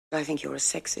I think you're a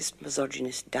sexist,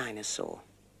 misogynist dinosaur,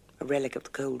 a relic of the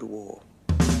Cold War.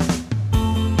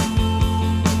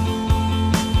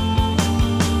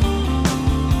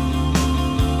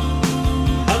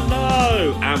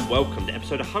 Hello and welcome to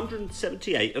episode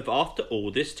 178 of After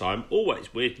All This Time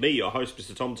Always, with me, your host,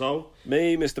 Mr. Tom Toll.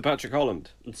 Me, Mr. Patrick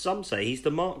Holland. And some say he's the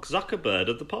Mark Zuckerberg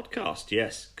of the podcast,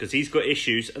 yes, because he's got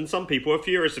issues and some people are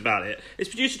furious about it. It's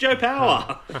producer Joe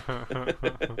Power.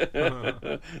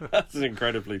 That's an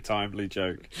incredibly timely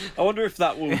joke. I wonder if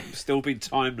that will still be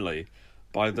timely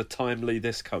by the timely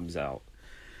this comes out.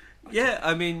 Yeah,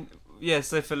 I mean,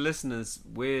 so for listeners,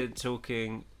 we're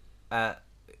talking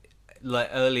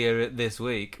earlier this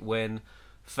week when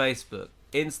Facebook,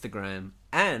 Instagram,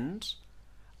 and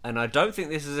I don't think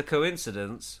this is a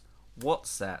coincidence,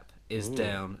 WhatsApp is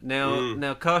down.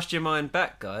 Now cast your mind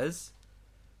back, guys.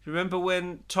 Remember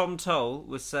when Tom Toll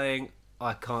was saying,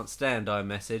 I can't stand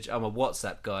iMessage, I'm a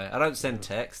WhatsApp guy. I don't send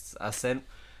texts,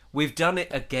 we've done it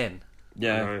again.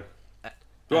 Yeah.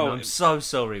 Well, I'm so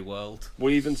sorry, world.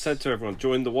 We even said to everyone,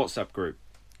 join the WhatsApp group.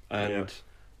 And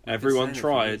everyone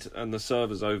tried, and the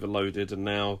servers overloaded, and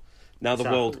now the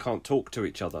world can't talk to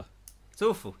each other. It's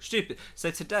awful, stupid.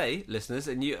 So today, listeners,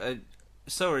 and you,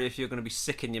 sorry if you're going to be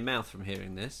sick in your mouth from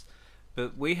hearing this,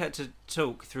 but we had to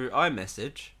talk through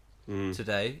iMessage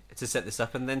today to set this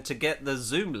up, and then to get the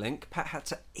Zoom link, Pat had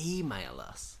to email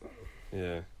us.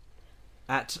 Yeah.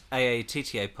 At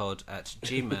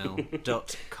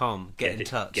aattapod@gmail.com. Get in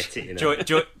touch. Get it,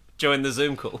 join the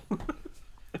Zoom call.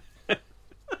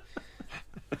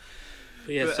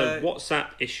 So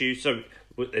WhatsApp issue. So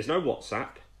there's no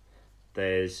WhatsApp.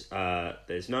 There's no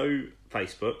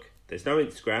Facebook. There's no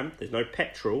Instagram. There's no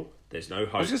petrol. There's no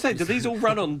hope. I was going to say, do these all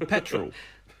run on petrol?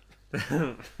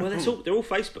 Well, they're all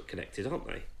Facebook connected, aren't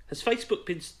they? Is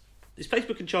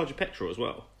Facebook in charge of petrol as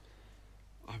well?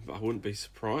 I wouldn't be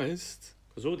surprised.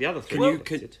 Because all the other three are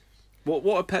connected. What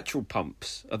are petrol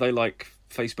pumps? Are they like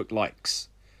Facebook likes?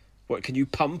 What, can you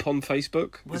pump on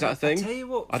Facebook? Is that a thing? I tell you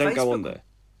what, I don't go on there.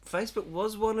 Facebook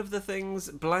was one of the things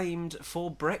blamed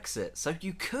for Brexit, so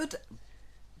you could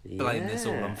blame this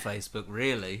all on Facebook,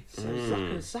 really. So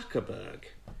Zuckerberg.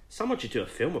 Someone should do a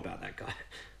film about that guy.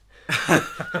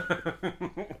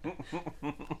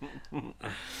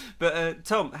 But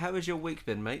Tom, how has your week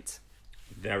been, mate?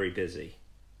 Very busy.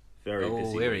 Very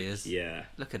busy. Oh, here he is. Yeah.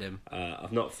 Look at him.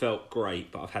 I've not felt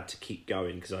great, but I've had to keep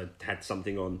going because I had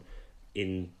something on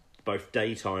in both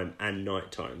daytime and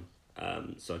nighttime.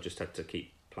 So I just had to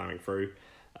keep ploughing through.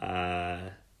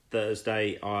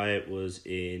 Thursday, I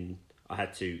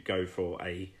had to go for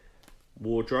a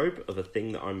wardrobe of a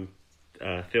thing that I'm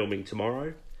filming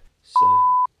tomorrow. So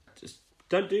just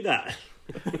don't do that.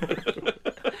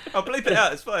 I'll bleep it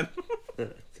out, it's fine.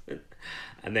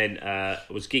 And then I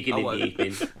was gigging in the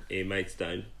evening in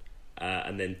Maidstone.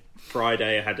 And then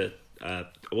Friday I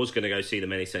was going to go see the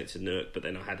Many Saints of Newark, but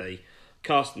then I had a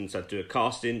casting, so I'd do a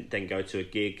casting, then go to a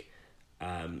gig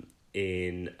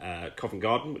in Covent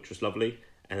Garden, which was lovely.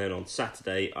 And then on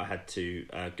Saturday I had to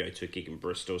go to a gig in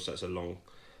Bristol, so it's a long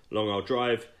old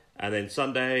drive. And then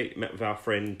Sunday met with our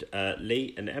friend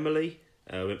Lee and Emily.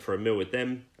 Went for a meal with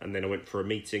them, and then I went for a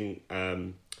meeting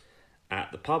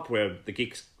at the pub where the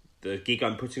gig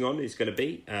I'm putting on is going to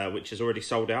be, which is already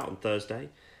sold out on Thursday,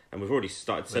 and we've already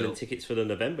started selling tickets for the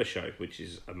November show, which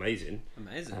is amazing.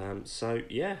 So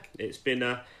yeah, it's been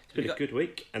a good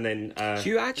week. And then so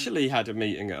you actually had a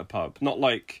meeting at a pub, not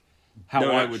like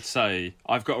how I would say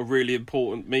I've got a really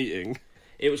important meeting.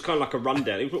 It was kind of like a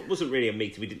rundown. It wasn't really a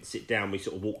meeting. We didn't sit down. We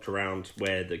sort of walked around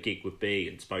where the gig would be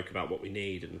and spoke about what we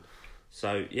need. And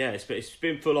so, yeah, it's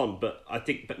been full on. But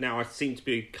now I seem to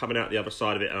be coming out the other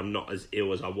side of it, and I'm not as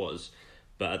ill as I was.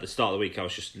 But at the start of the week, I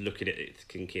was just looking at it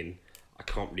thinking, I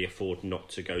can't really afford not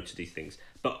to go to these things.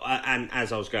 But and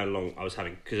as I was going along, I was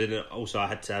having... Because also I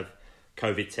had to have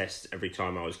COVID tests every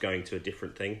time I was going to a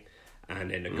different thing. And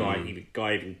then a guy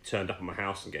even turned up at my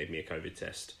house and gave me a COVID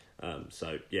test.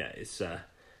 So, yeah, it's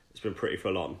been pretty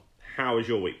full on. How has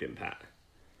your week been, Pat?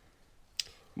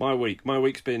 My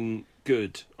week's been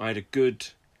good. I had a good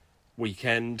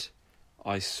weekend.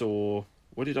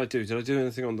 What did I do? Did I do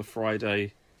anything on the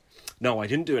Friday? No, I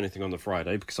didn't do anything on the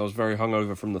Friday because I was very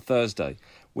hungover from the Thursday.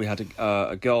 We had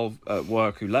a girl at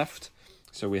work who left,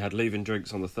 so we had leaving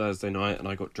drinks on the Thursday night, and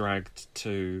I got dragged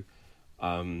to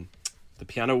the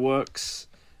Piano Works,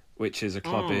 which is a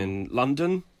club in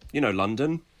London. You know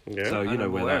London, so you know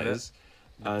where that is.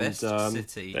 Best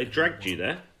city. They dragged you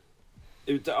there.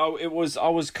 I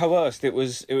was coerced. It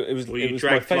was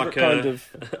my favourite kind of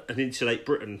an Insulate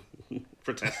Britain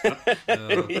protester.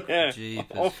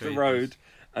 off the road,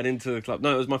 and into the club.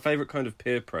 No, it was my favourite kind of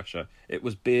peer pressure. It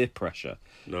was beer pressure.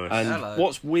 Nice. And Hello.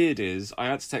 what's weird is I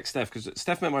had to text Steph, because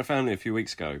Steph met my family a few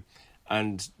weeks ago,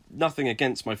 and nothing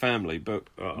against my family, but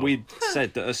we'd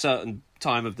said that at a certain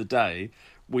time of the day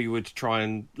we would try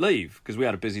and leave, because we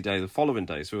had a busy day the following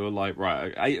day. So we were like,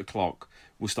 right, at 8 o'clock,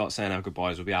 we'll start saying our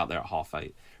goodbyes. We'll be out there at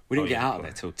 8:30. We didn't get out of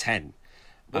there till 10.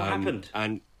 What happened?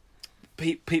 And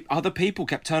other people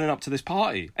kept turning up to this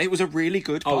party. It was a really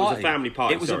good party. Oh, it was a family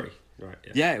party, Right,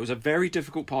 yeah. yeah, it was a very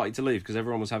difficult party to leave because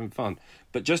everyone was having fun.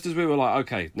 But just as we were like,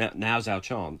 okay, now's our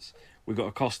chance, we got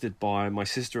accosted by my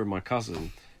sister and my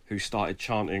cousin, who started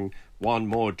chanting, "One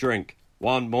more drink,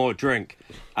 one more drink."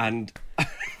 And it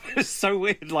was so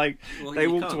weird. Like, Well, they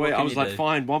you walked can't. away. What I can was you like, do?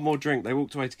 fine, one more drink. They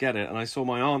walked away to get it. And I saw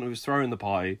my aunt, who was throwing the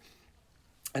party,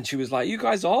 and she was like, "You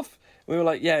guys off?" We were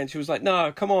like, "Yeah," and she was like,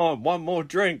 "No, come on, one more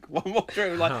drink, one more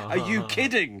drink." We were like, "Are you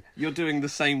kidding? You're doing the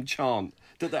same chant.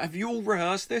 Have you all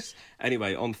rehearsed this?"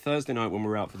 Anyway, on Thursday night when we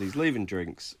were out for these leaving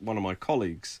drinks, one of my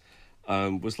colleagues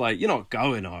was like, "You're not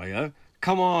going, are you?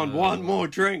 Come on, one more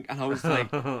drink." And I was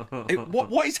like,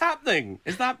 "What is happening?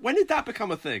 When did that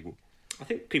become a thing?" I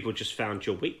think people just found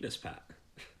your weakness, Pat.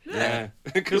 Yeah,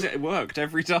 because it worked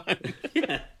every time.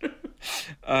 Yeah.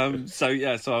 So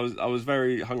I was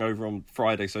very hungover on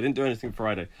Friday, so I didn't do anything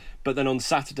Friday. But then on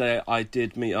Saturday, I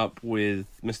did meet up with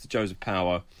Mr. Joseph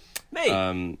Power. Me.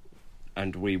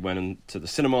 And we went into the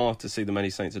cinema to see The Many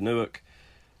Saints of Newark.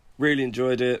 Really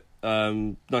enjoyed it.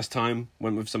 Nice time.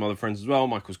 Went with some other friends as well.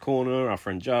 Michael's Corner, our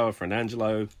friend Joe, our friend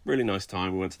Angelo. Really nice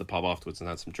time. We went to the pub afterwards and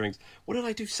had some drinks. What did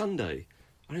I do Sunday?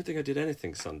 I don't think I did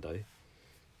anything Sunday.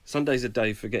 Sunday's a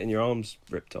day for getting your arms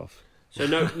ripped off. So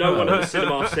no one at the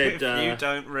cinema said... you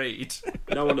don't read.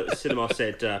 No one at the cinema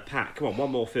said, "Pat, come on,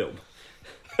 one more film."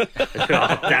 Oh,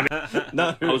 damn it.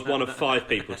 No. I was one of 5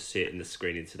 people to see it in the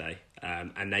screening today,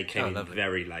 and they came in lovely.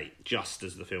 very late, just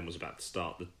as the film was about to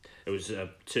start. It was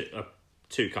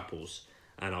two couples,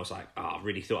 and I was like, I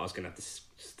really thought I was going to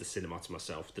have the cinema to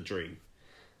myself, the dream.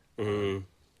 But,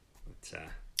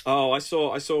 Oh, I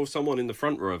saw someone in the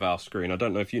front row of our screen. I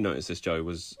don't know if you noticed this, Joe.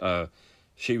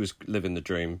 She was living the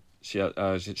dream. She had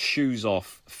shoes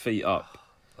off, feet up,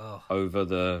 over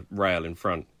the rail in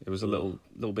front. It was a little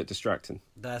bit distracting.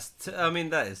 That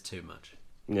is too much.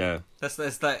 Yeah. That's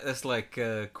like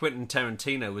Quentin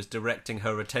Tarantino was directing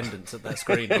her attendance at that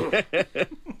screening.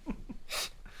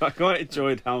 I quite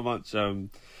enjoyed how much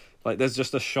there's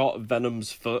just a shot of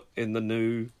Venom's foot in the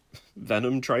new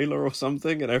Venom trailer or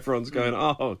something, and everyone's going,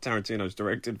 "Oh, Tarantino's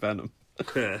directed Venom."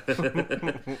 so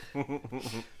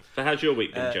how's your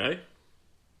week been, Joe?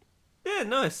 Yeah,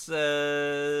 nice.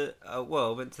 I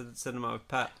went to the cinema with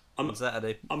Pat on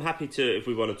Saturday. I'm happy to, if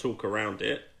we want to talk around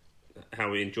it, how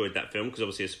we enjoyed that film, because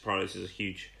obviously A Sopranos is a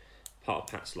huge part of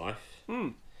Pat's life.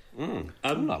 All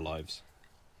our lives.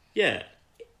 Yeah,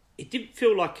 it didn't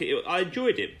feel like it. I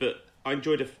enjoyed it, but I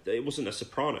enjoyed it wasn't a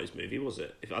Sopranos movie, was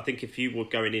it? I think if you were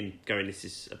going this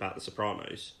is about the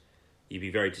Sopranos, you'd be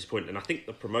very disappointed. And I think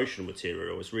the promotional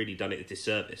material has really done it a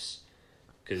disservice.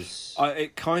 Because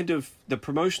the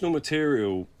promotional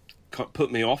material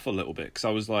put me off a little bit, because I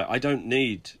was like, I don't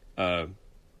need the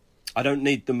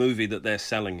movie that they're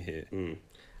selling here.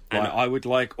 I would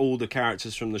like all the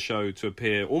characters from the show to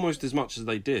appear almost as much as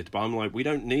they did, but I'm like, we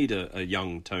don't need a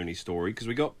young Tony story, because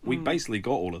we basically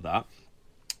got all of that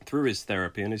through his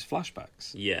therapy and his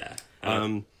flashbacks. Yeah,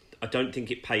 I don't think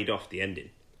it paid off the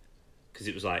ending, because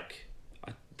it was like,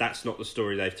 that's not the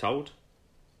story they've told.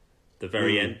 The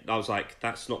very end, I was like,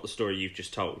 that's not the story you've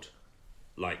just told.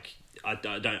 Like, I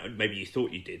don't. Maybe you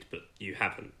thought you did, but you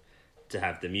haven't. To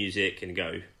have the music and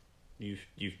go,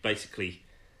 you've basically.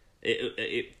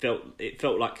 It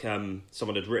felt like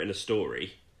someone had written a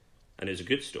story, and it was a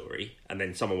good story, and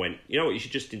then someone went, you know what, you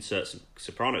should just insert some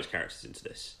Sopranos characters into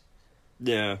this.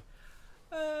 Yeah.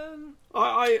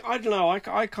 I don't know. I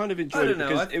kind of enjoyed it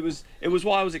because it was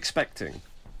what I was expecting.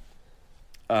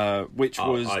 Which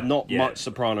was not much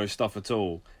Sopranos stuff at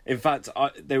all. In fact,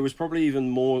 there was probably even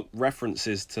more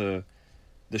references to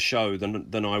the show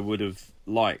than I would have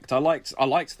liked. I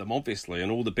liked them, obviously,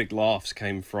 and all the big laughs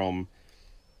came from,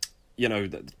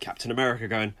 Captain America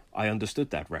going, "I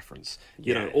understood that reference."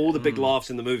 All the big laughs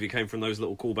in the movie came from those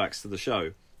little callbacks to the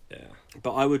show. Yeah.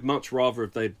 But I would much rather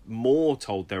if they'd more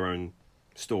told their own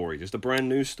story, just a brand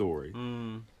new story.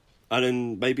 And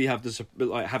then maybe have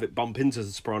it bump into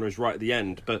the Sopranos right at the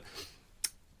end. But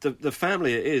the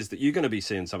family it is that you're going to be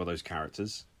seeing some of those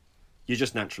characters. You're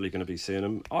just naturally going to be seeing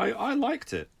them. I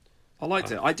liked it. I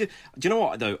liked it. I did. Do you know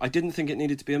what though? I didn't think it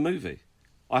needed to be a movie.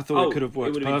 I thought it could have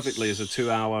worked perfectly as a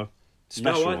 2-hour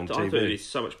special on TV. I thought it was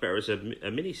so much better as a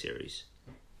mini series.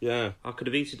 Yeah, I could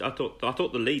have easily. I thought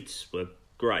the leads were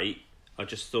great. I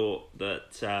just thought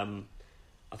that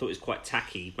I thought it was quite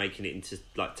tacky, making it into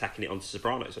tacking it onto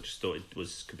Sopranos. I just thought it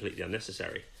was completely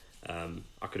unnecessary.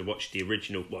 I could have watched the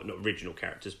original, well, not original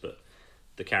characters, but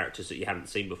the characters that you hadn't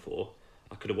seen before.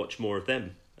 I could have watched more of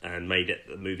them and made it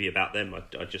a movie about them.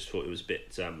 I just thought it was a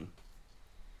bit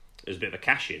of a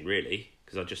cash in, really,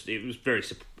 because it was very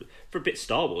for a bit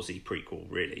Star Warsy prequel,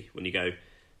 really. When you go,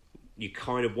 you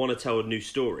kind of want to tell a new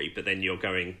story, but then you're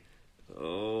going,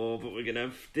 oh, but we're gonna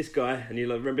have this guy, and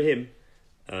you remember him.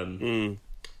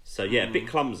 So yeah, a bit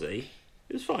clumsy.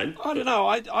 It was fine. I don't know.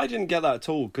 I didn't get that at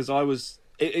all because I was.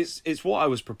 It's what I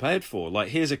was prepared for. Like,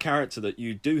 here's a character that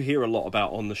you do hear a lot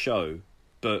about on the show,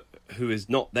 but who is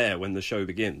not there when the show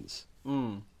begins.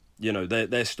 You know,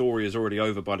 their story is already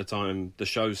over by the time the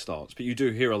show starts, but you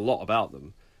do hear a lot about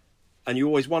them, and you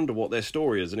always wonder what their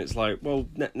story is. And it's like, well,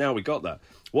 now we got that.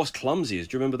 What's clumsy is,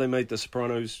 do you remember they made the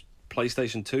Sopranos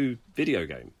PlayStation 2 video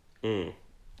game?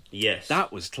 Yes,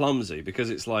 that was clumsy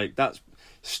because it's like that's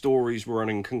stories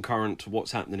running concurrent to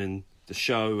what's happening in the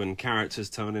show and characters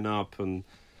turning up,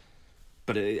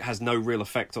 but it has no real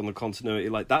effect on the continuity.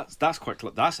 Like that's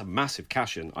a massive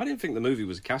cash in. I didn't think the movie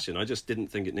was a cash in. I just didn't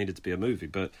think it needed to be a movie,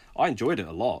 but I enjoyed it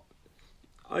a lot.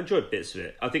 I enjoyed bits of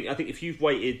it. I think if you've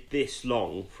waited this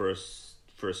long for a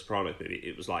Sopranos movie,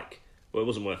 it was like, well, it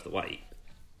wasn't worth the wait.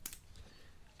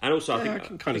 And also, I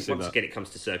think once again it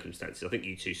comes to circumstances. I think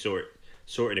you two saw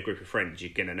it in a group of friends.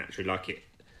 You're gonna naturally like it,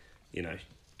 you know,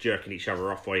 jerking each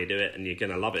other off while you do it, and you're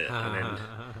gonna love it. And then,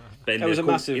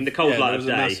 but in the cold light of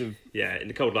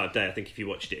day, I think if you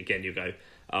watched it again, you'll go,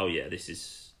 oh yeah, this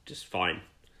is just fine.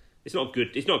 It's not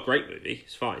good. It's not a great movie.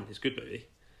 It's fine. It's a good movie.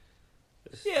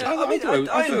 I enjoyed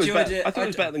it. I thought it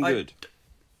was better than good.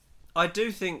 I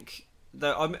do think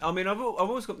that. I mean, I've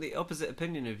always got the opposite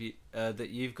opinion of you that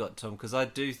you've got, Tom, because I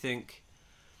do think.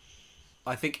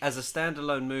 I think as a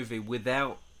standalone movie,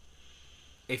 without.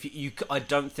 I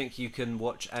don't think you can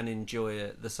watch and enjoy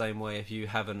it the same way if you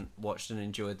haven't watched and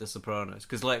enjoyed The Sopranos.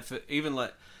 Because even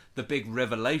the big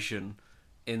revelation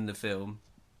in the film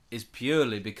is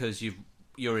purely because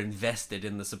you're invested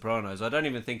in The Sopranos. I don't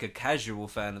even think a casual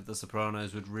fan of The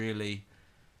Sopranos would really.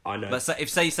 I know. But say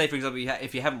for example,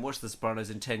 if you haven't watched The Sopranos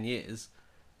in 10 years,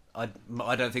 I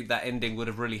don't think that ending would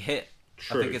have really hit.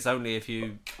 True. I think it's only if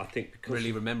you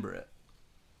really remember it.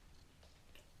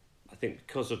 I think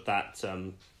because of that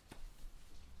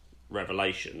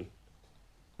revelation,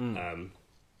 the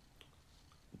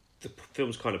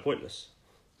film's kind of pointless.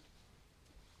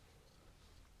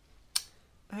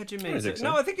 How do you mean?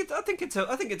 No, I think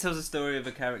it tells a story of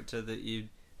a character that you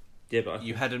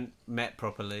hadn't met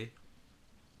properly.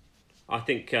 I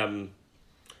think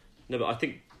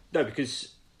because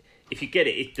if you get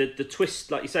it, the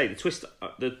twist, like you say,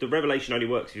 the revelation only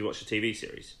works if you watch the TV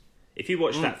series. If you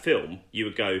watch that film, you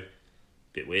would go,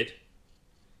 bit weird.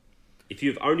 If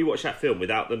you've only watched that film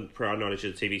without the prior knowledge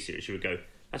of the TV series, you would go,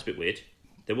 that's a bit weird.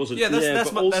 There wasn't. Yeah,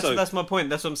 that's my point.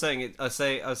 That's what I'm saying. I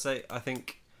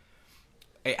think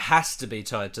it has to be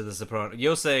tied to The Sopranos.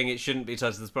 You're saying it shouldn't be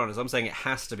tied to The Sopranos. I'm saying it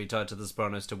has to be tied to The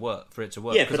Sopranos for it to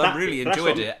work. Yeah, because I really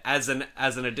enjoyed it as an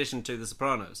addition to The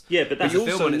Sopranos. Yeah, but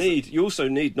you also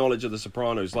need knowledge of The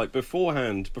Sopranos. Like before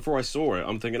I saw it,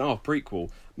 I'm thinking, oh,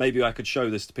 prequel. Maybe I could show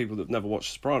this to people that've never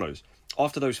watched Sopranos.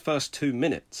 After those first 2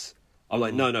 minutes, I'm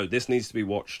like, no, this needs to be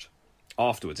watched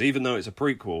afterwards. Even though it's a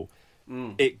prequel,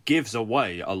 it gives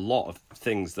away a lot of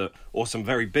things or some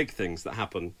very big things that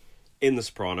happen in The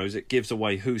Sopranos. It gives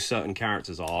away who certain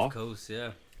characters are. Of course,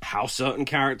 yeah. How certain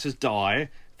characters die,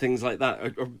 things like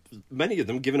that. Many of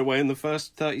them given away in the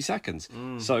first 30 seconds.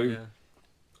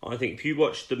 I think if you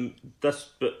watch them, that's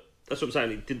what I'm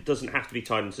saying. It doesn't have to be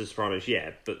tied into The Sopranos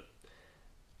yet, but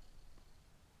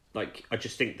like I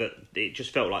just think that it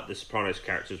just felt like The Sopranos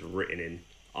characters were written in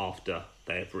after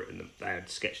they had written them. They had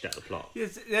sketched out the plot.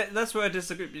 Yes, that's where I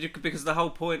disagree, because the whole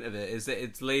point of it is that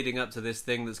it's leading up to this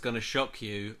thing that's going to shock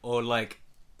you, or like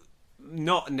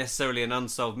not necessarily an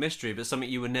unsolved mystery, but something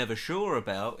you were never sure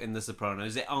about in The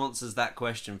Sopranos. It answers that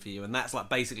question for you, and that's like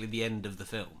basically the end of the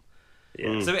film.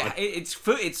 Yeah. So it's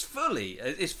fully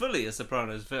a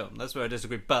Sopranos film. That's where I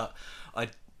disagree. But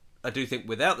I do think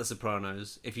without The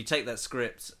Sopranos, if you take that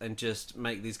script and just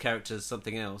make these characters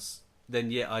something else,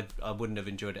 then yeah, I wouldn't have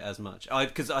enjoyed it as much.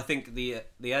 Because I think the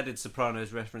added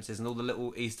Sopranos references and all the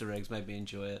little Easter eggs made me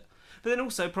enjoy it. But then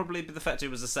also probably the fact it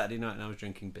was a Saturday night and I was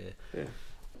drinking beer. Yeah.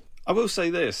 I will say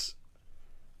this.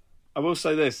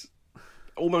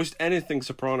 Almost anything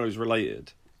Sopranos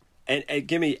related, and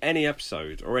give me any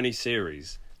episode or any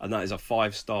series, and that is a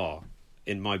 5-star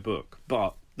in my book.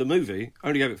 But the movie, I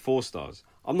only gave it 4 stars.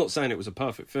 I'm not saying it was a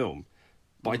perfect film,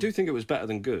 but I do think it was better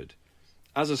than good.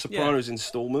 As a Sopranos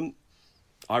installment,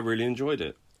 I really enjoyed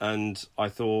it. And I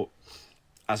thought,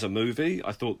 as a movie,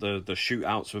 I thought the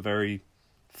shootouts were very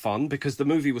fun because the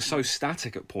movie was so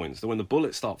static at points that when the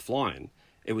bullets start flying,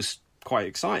 it was quite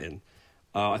exciting.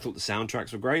 I thought the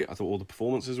soundtracks were great. I thought all the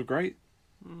performances were great.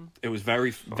 It was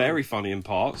very funny in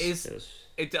parts.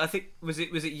 I think was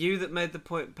it you that made the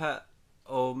point, Pat,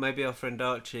 or maybe our friend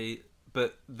Archie?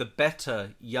 But the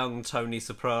better young Tony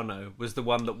Soprano was the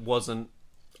one that wasn't.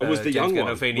 Was the young one?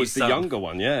 Gandolfini's Was the son. younger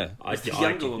one? Yeah. I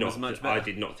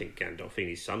did not think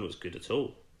Gandolfini's son was good at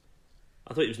all.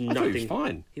 I thought he was nothing. I thought he was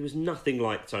fine. He was nothing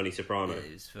like Tony Soprano. Yeah,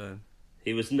 he's fine.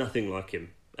 He was nothing like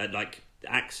him. Like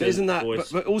accent, But isn't that?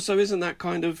 voice. But also, isn't that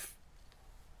kind of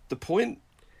the point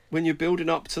when you're building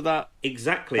up to that?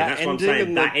 Exactly. That That's what I'm ending saying.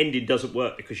 and That ending doesn't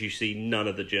work because you see none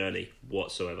of the journey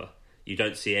whatsoever. You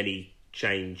don't see any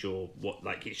change or what.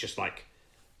 Like it's just like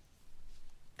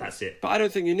that's it. But I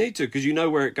don't think you need to because you know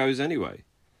where it goes anyway.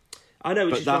 I know,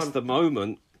 But that's the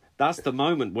moment. That's the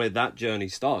moment where that journey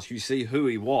starts. You see who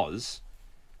he was,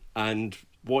 and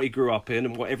what he grew up in,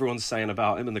 and what everyone's saying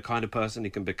about him, and the kind of person he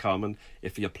can become, and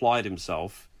if he applied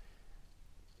himself.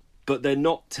 But they're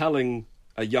not telling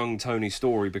a young Tony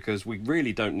story because we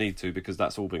really don't need to because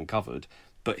that's all been covered.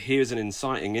 But here's an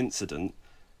inciting incident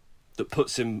that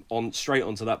puts him on straight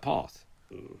onto that path.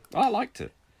 I liked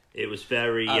it. It was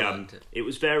very. liked it. It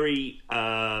was very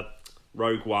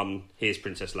Rogue One. Here's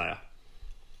Princess Leia.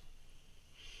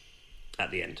 At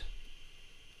the end,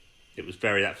 it was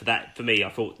very for me. I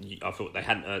thought they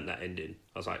hadn't earned that ending.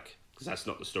 I was like, because that's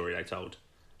not the story they told.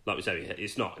 Like we said,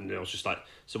 it's not. And I was just like,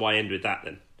 so why end with that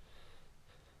then?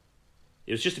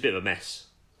 It was just a bit of a mess.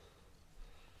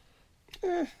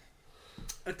 I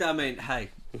mean, hey,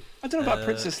 I don't know about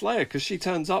Princess Leia because she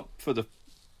turns up for the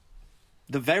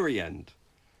very end.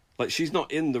 Like she's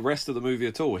not in the rest of the movie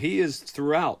at all. He is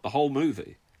throughout the whole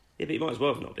movie. Yeah, but he might as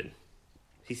well have not been.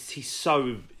 He's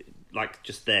so like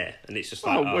just there, and it's just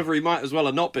like Whether he might as well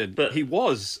have not been, But- he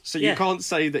was. So Yeah. you can't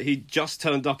say that he just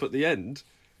turned up at the end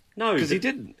no, because he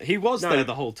didn't. He was No. there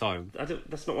the whole time.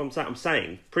 That's not what I'm saying. I'm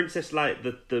saying Princess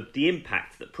Leia, the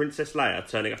impact that Princess Leia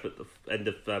turning up at the end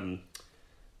of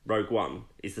Rogue One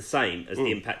is the same as the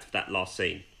impact of that last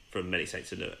scene from Many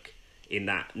Saints of Newark. In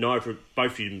that,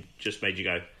 both of you just made you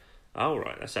go, "Oh,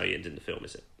 right, that's how you ended the film,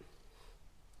 is it?"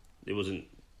 It wasn't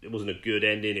a good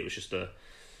ending. It was just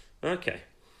okay.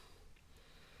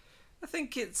 I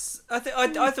think it's. I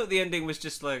thought the ending was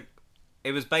just like,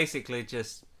 it was basically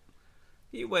just,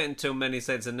 you wait until Many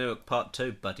Saints of Newark Part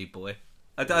 2, buddy boy.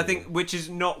 I think, which is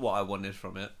not what I wanted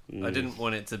from it. I didn't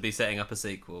want it to be setting up a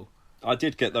sequel. I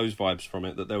did get those vibes from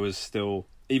it, that there was still,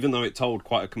 even though it told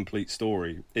quite a complete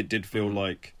story, it did feel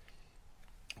like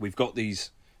we've got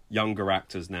these younger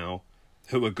actors now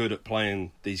who are good at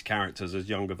playing these characters as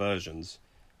younger versions.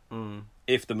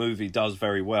 If the movie does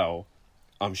very well,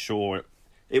 I'm sure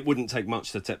it wouldn't take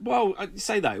much to tempt... Well, I'd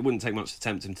say that. It wouldn't take much to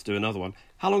tempt him to do another one.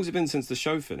 How long's it been since the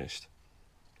show finished?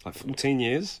 Like 14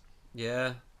 years?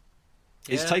 Yeah.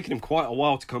 It's taken him quite a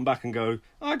while to come back and go,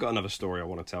 I got another story I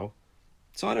want to tell.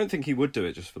 So I don't think he would do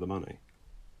it just for the money.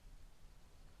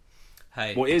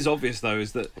 Hey. What is obvious, though,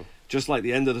 is that just like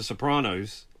the end of The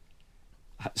Sopranos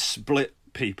split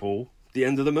people, the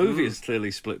end of the movie has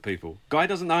clearly split people. Guy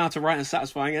doesn't know how to write a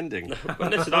satisfying ending.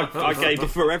 But listen, I gave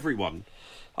For everyone.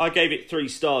 I gave it 3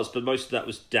 stars, but most of that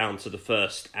was down to the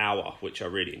first hour, which I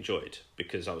really enjoyed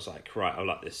because I was like, right, I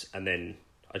like this, and then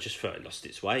I just felt it lost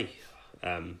its way,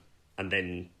 and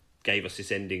then gave us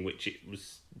this ending, which it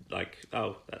was like,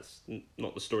 oh, that's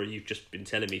not the story you've just been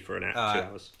telling me for an hour, 2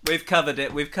 hours. We've covered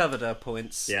it. We've covered our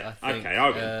points. Yeah, I think. okay, I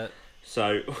will.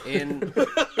 So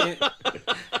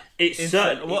it's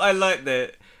certain. What I like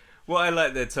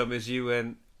there, Tom, is you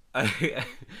went.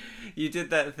 You did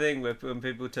that thing where when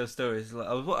people tell stories, like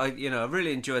I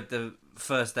really enjoyed the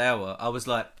first hour. I was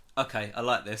like, okay, I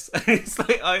like this. It's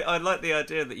like I like the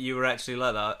idea that you were actually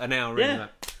like that an hour in. Yeah.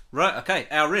 Like, right, okay,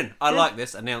 hour in. I like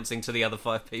this. Announcing to the other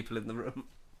 5 people in the room,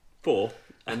 4.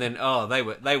 and then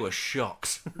they were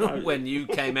shocked when you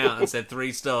came out and said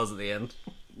 3 stars at the end.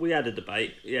 We had a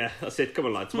debate. Yeah, I said, "Come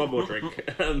on, lads, one more drink."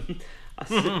 I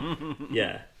said,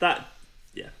 yeah, that.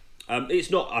 Yeah,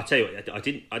 it's not. I tell you what, I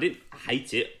didn't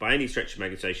hate it by any stretch of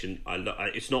imagination.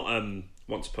 It's not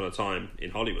Once Upon a Time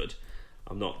in Hollywood.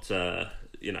 I'm not. The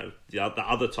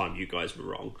other time you guys were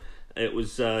wrong. It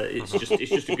was. It's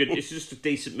just a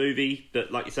decent movie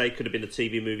that, like you say, could have been a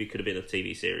TV movie, could have been a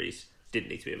TV series. Didn't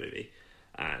need to be a movie,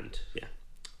 and yeah,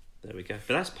 there we go.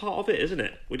 But that's part of it, isn't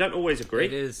it? We don't always agree.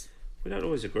 It is. We don't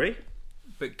always agree.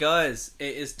 But guys,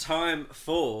 it is time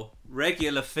for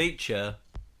regular feature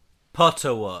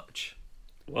Potter Watch.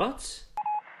 What?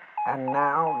 And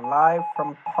now, live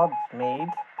from Podsmead,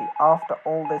 the After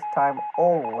All This Time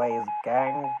Always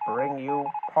gang bring you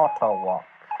Potter Watch.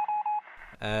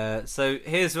 So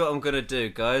here's what I'm going to do,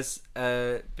 guys.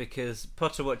 Because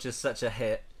Potter Watch is such a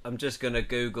hit, I'm just going to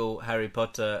Google Harry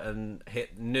Potter and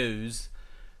hit news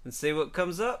and see what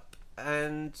comes up.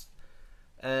 And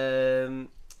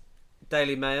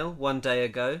Daily Mail, 1 day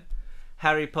ago.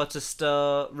 Harry Potter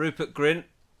star Rupert Grint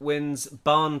wins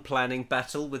barn planning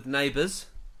battle with neighbours.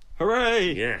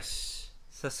 Hooray! Yes.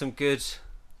 So that's some good...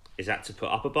 Is that to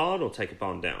put up a barn or take a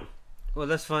barn down? Well,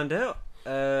 let's find out.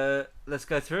 Let's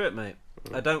go through it, mate.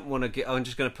 I don't want to get... I'm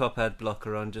just going to pop ad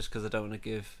blocker on just because I don't want to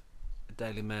give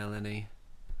Daily Mail any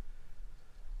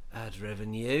ad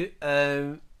revenue.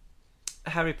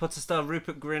 Harry Potter star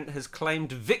Rupert Grint has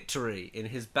claimed victory in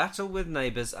his battle with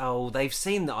neighbours. Oh, they've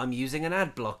seen that I'm using an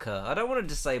ad blocker. I don't want to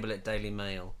disable it, Daily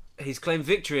Mail. He's claimed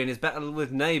victory in his battle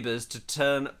with neighbours to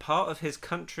turn part of his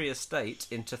country estate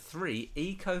into 3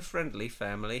 eco-friendly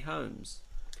family homes.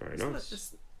 Very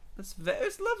nice.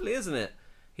 It's lovely, isn't it?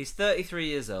 He's 33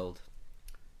 years old.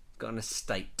 Got an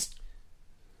estate.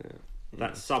 Yeah.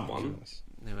 That's someone.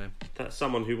 Anyway. That's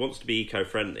someone who wants to be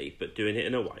eco-friendly, but doing it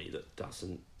in a way that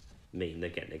doesn't mean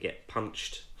they're going to get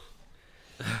punched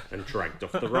and dragged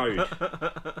off the road.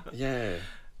 Yeah.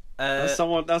 That's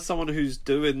someone who's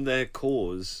doing their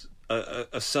cause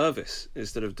a service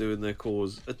instead of doing their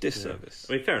cause a disservice.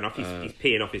 I mean, fair enough. He's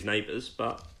peeing off his neighbours,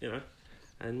 but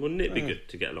and wouldn't it be good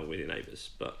to get along with your neighbours?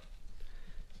 But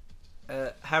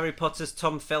Harry Potter's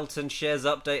Tom Felton shares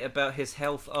update about his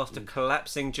health after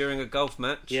collapsing during a golf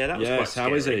match. Yeah, that was quite scary.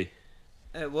 How is he?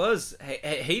 It was.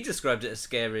 He described it as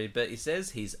scary, but he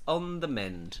says he's on the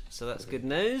mend, so that's good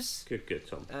news. Good,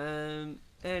 Tom.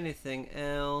 Anything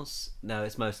else? No,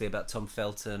 it's mostly about Tom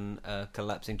Felton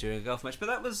collapsing during a golf match. But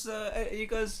that was... you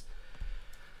guys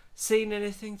seen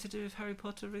anything to do with Harry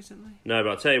Potter recently? No,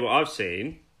 but I'll tell you what I've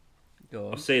seen. Go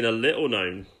on. I've seen a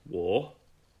little-known war.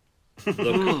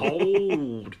 The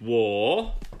Cold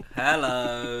War.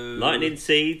 Hello. Lightning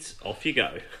seeds, off you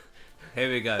go. Here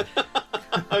we go.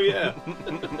 Oh, yeah.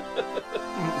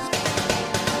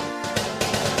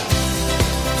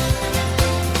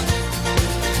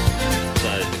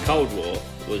 The Cold War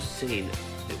was seen,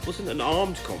 it wasn't an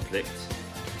armed conflict,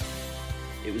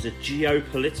 it was a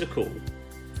geopolitical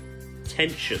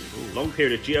tension, long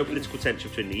period of geopolitical tension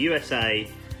between the USA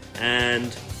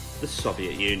and the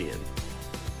Soviet Union.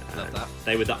 Love that.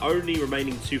 They were the only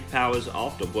remaining superpowers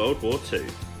after World War II.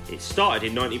 It started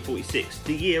in 1946,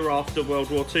 the year after World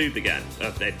War II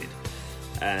ended.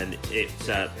 And it's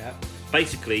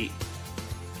basically,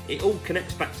 it all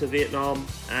connects back to Vietnam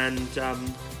and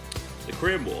the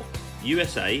Korean War.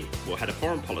 USA had a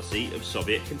foreign policy of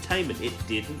Soviet containment. It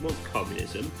didn't want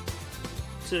communism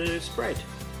to spread.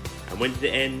 And when did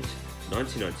it end?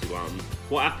 1991.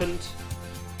 What happened?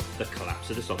 The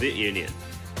collapse of the Soviet Union.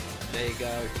 There you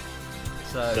go.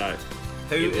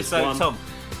 Tom,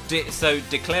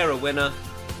 declare a winner.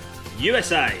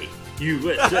 USA!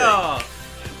 USA!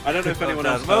 I don't know if anyone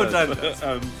else Well heard, done.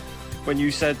 but, when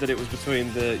you said that it was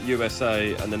between the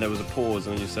USA and then there was a pause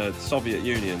and you said Soviet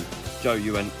Union, Joe,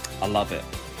 you went, I love it.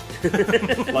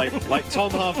 like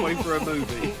Tom halfway through a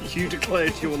movie, you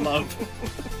declared your love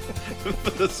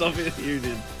for the Soviet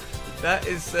Union. That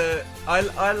is, I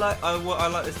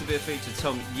like this to be a feature,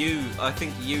 Tom. I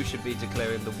think you should be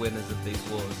declaring the winners of these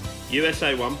wars.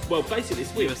 USA won. Well, basically,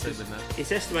 it's weird. USA won that.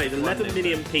 It's estimated 11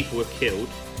 million people were killed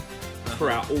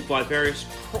throughout, all by various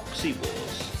proxy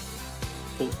wars.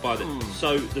 Fought by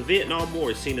So the Vietnam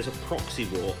War is seen as a proxy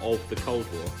war of the Cold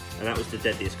War, and that was the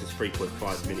deadliest because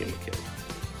 3.5 million were killed.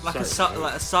 Like a sub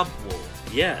war.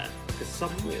 Yeah, like a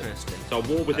sub war. Interesting. So a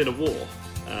war within a war.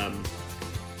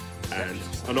 And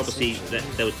obviously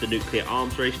there was the nuclear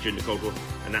arms race during the Cold War,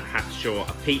 and that had to show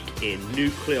a peak in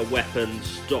nuclear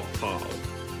weapons stockpile,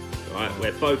 right,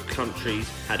 where both countries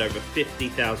had over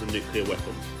 50,000 nuclear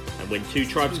weapons. And when two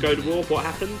tribes go to war, what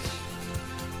happens?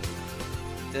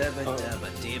 I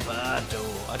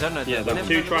don't know. Yeah, when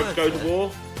two tribes go to war,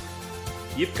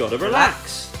 you've got to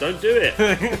relax. Don't do it.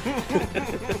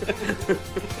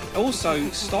 Also,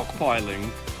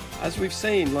 stockpiling, as we've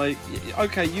seen,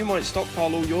 okay, you might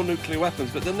stockpile all your nuclear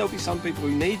weapons, but then there'll be some people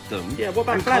who need them. Yeah, what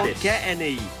about and Gladys? Can't get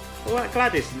any. What about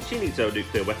Gladys? She needs her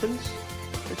nuclear weapons.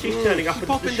 And she's turning up and the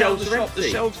popping down shelves the are shop. empty. The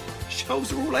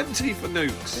shelves are all empty for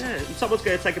nukes. Yeah, and someone's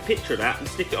going to take a picture of that and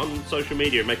stick it on social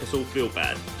media and make us all feel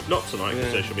bad. Not tonight,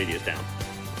 because social media's down.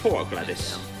 Poor old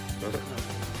Gladys.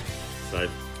 So,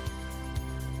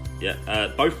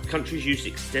 yeah, both countries used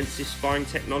extensive spying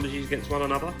technologies against one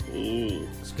another. Ooh.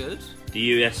 That's good. The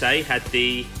USA had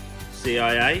the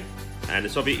CIA, and the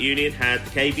Soviet Union had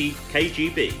the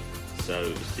KGB. So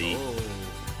it was the Oh.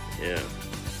 yeah.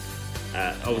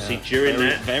 Obviously during very,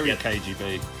 that, very yeah,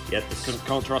 KGB. yeah,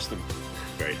 Can't trust them.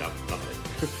 very lovely.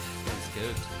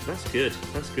 That's good.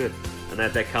 That's good. And they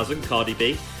had their cousin Cardi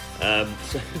B. So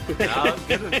Oh,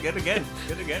 good again.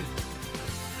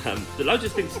 the loads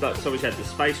of things like so we had the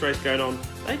space race going on.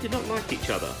 They did not like each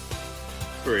other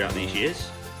throughout these years.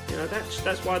 You know,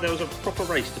 that's why there was a proper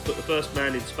race to put the first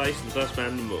man in space and the first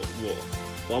man in the war.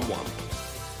 1-1.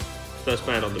 First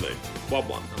man on the moon.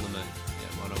 1-1. On the moon.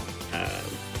 Yeah, 1-1.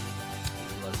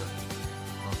 Was it?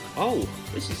 Oh,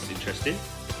 this is interesting.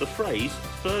 The phrase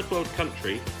third world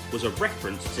country was a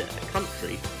reference to a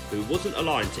country who wasn't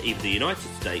aligned to either the United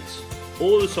States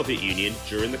or the Soviet Union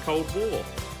during the Cold War.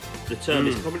 The term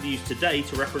is commonly used today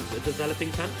to reference a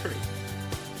developing country.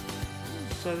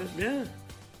 So, yeah.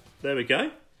 There we go.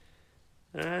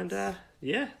 And,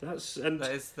 yeah, that's... And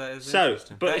That is so,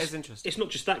 interesting. but That it's, is interesting. it's not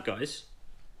just that, guys.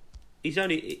 He's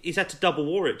had to double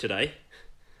war it today.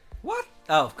 What?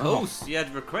 Oh, of course. You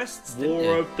had requests, didn't War you?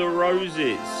 of the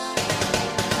Roses.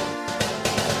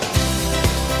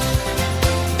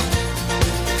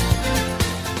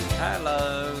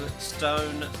 Hello,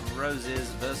 Stone Roses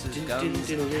versus Guns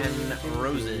and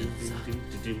Roses.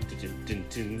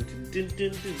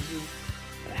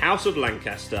 The House of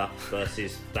Lancaster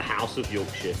versus the House of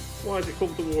Yorkshire. Why is it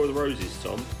called the War of the Roses,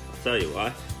 Tom? I'll tell you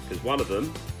why. Because one of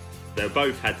them, they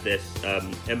both had this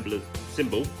emblem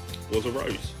symbol was a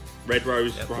rose. Red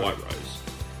rose, Yep. white rose.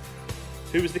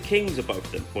 Who was the kings of both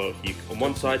of them? Well, on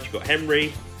one side you got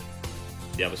Henry,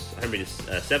 Henry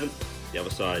the Seventh. The other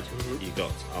side you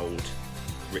got old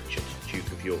Richard, Duke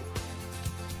of York.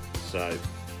 So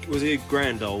Was he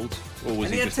grand old, or was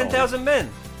And he had just old? 10,000 men.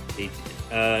 he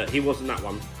wasn't that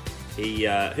one. He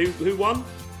who won?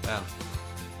 Wow.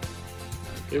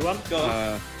 Who won?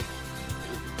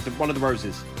 One of the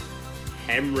roses.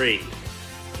 Henry.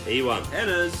 He won.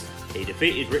 Headers. He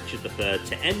defeated Richard III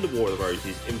to end the War of the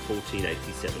Roses in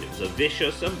 1487. It was a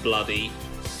vicious and bloody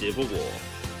civil war,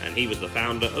 and he was the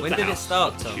founder of When the did it House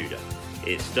start, of Tom? Tudor.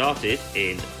 It started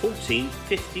in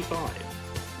 1455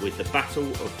 with the Battle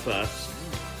of First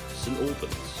St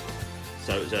Albans.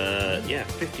 So it was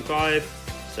 55.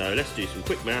 So let's do some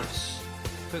quick maths.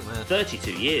 Quick man.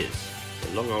 32 years.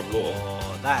 A long old war.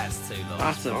 Oh, that's too long.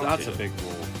 That's a big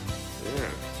war.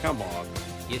 Yeah. Come on.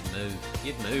 You'd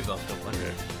move after one.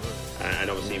 And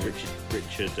obviously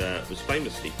Richard was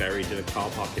famously buried in a car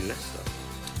park in Leicester.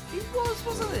 He was,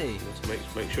 wasn't he? You want to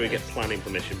make sure you get planning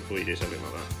permission before you do something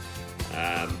like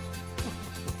that.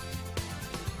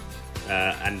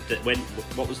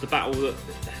 What was the battle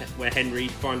where Henry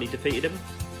finally defeated him?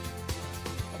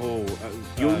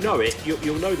 You'll know it.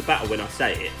 You'll know the battle when I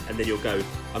say it, and then you'll go,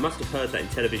 I must have heard that in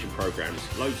television programmes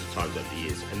loads of times over the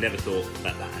years, and never thought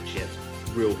that actually had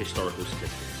real historical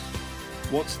significance.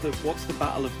 What's the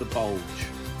Battle of the Bulge?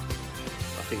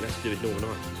 I think that's to do with Northern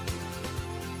Ireland.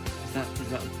 Is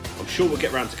that I'm sure we'll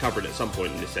get round to covering it at some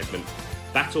point in this segment.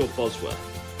 Battle of Bosworth.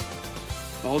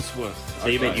 Bosworth? So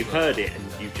you mean you've heard it and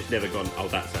you've just never gone, oh,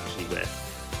 that's actually where.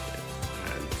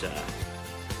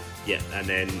 And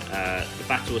then the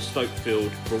Battle of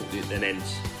Stokefield brought an end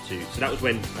to. So that was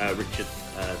when Richard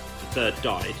III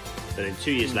died. But then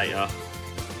 2 years later,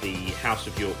 the House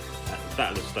of York at the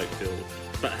Battle of Stokefield.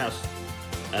 The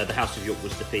House of York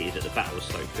was defeated at the Battle of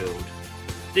Stokefield.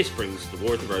 This brings the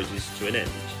War of the Roses to an end.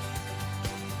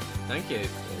 Thank you.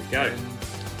 There we go.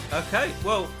 Okay.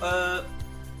 Well,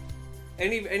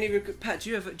 Pat, do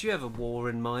you have a war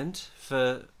in mind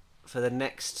for the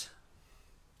next?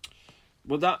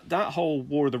 Well, that whole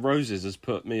War of the Roses has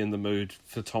put me in the mood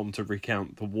for Tom to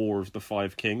recount the War of the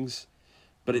Five Kings,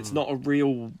 but it's not a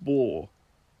real war.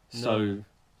 So,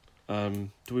 do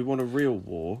we want a real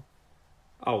war?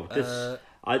 Oh, this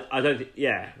I don't think.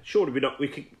 Yeah, surely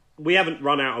we haven't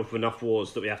run out of enough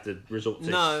wars that we have to resort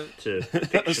to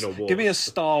fictional wars. Give me a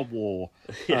Star War.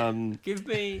 Give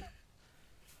me.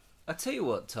 I tell you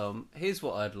what, Tom. Here's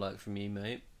what I'd like from you,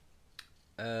 mate.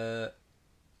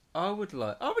 I would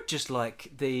just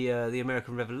like the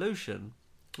American Revolution.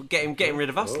 Getting rid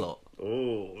of us lot.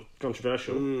 Oh,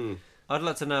 controversial. I'd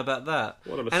like to know about that.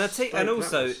 What a And mistake and that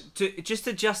also was. just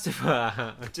to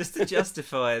justify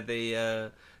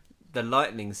the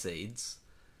lightning seeds,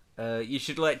 you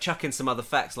should chuck in some other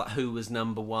facts like who was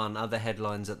number one, other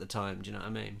headlines at the time. Do you know what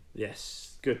I mean?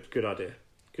 Yes, good idea.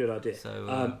 Good idea.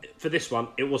 So, for this one,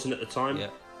 it wasn't at the time, Yeah.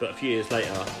 but a few years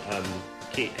later,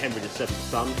 Henry VII's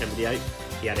son, Henry VIII,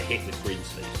 he had a hit with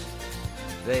Greensleeves.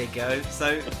 There you go.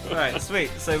 So right,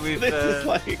 sweet. So we've This is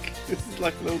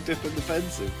like a little dip in the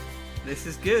offensive. this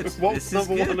is good. What's This is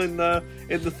number good. one in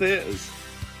the theatres?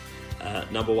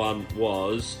 Number one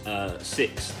was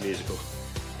Six, the musical.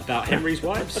 about Henry's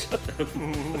wives.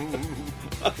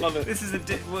 I love it. This is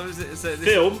what was it? So this,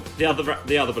 Film the other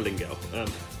Berlin girl.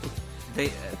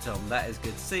 Tom, that is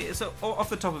good. See, it's off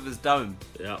the top of his dome,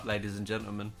 Yeah. ladies and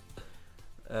gentlemen.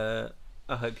 I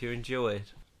hope you enjoyed.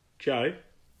 Joe,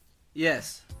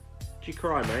 Yes. did you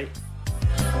cry, mate?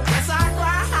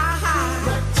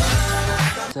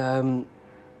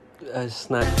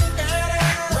 Snack.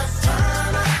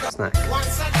 Snack.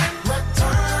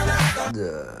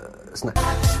 Snack.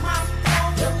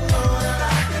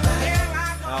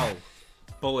 Oh,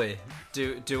 boy,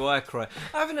 do I cry.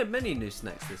 I haven't had many new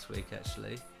snacks this week,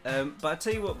 actually. But I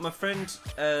tell you what, my friend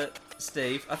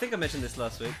Steve, I think I mentioned this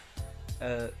last week,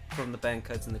 from the band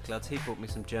Codes in the Clouds, he bought me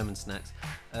some German snacks.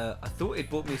 I thought he'd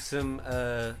bought me some,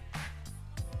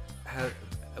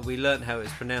 we learnt how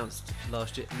it's pronounced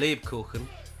last year, Lebkuchen,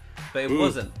 but it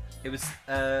wasn't. It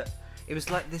was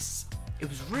like this. It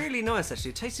was really nice,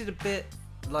 actually. It tasted a bit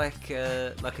like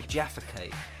a Jaffa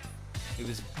cake. It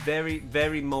was very,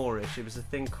 very Moorish. It was a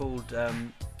thing called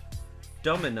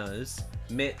Domino's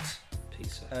mit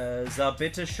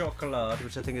Zarbitter Schokolade,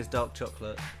 which I think is dark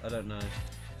chocolate. I don't know.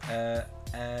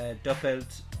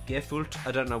 Doppelt Gefüllt.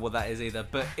 I don't know what that is either.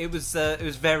 But it was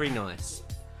very nice.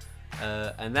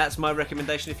 And that's my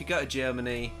recommendation. If you go to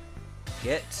Germany,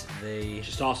 get the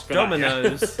Just ask for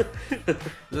Domino's. That, yeah.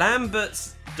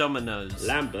 Lambert's Domino's.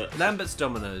 Lambert's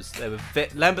Domino's. They were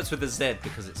Lambert's with a Z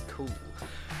because it's cool.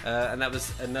 And that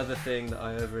was another thing that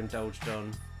I overindulged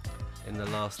on in the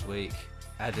last week,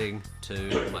 adding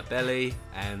to my belly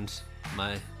and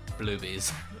my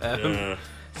bluebies.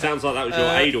 Sounds like that was your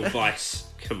Edelweiss.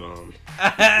 Come on.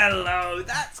 Hello,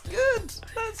 that's good.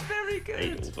 That's very good.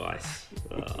 Edelweiss.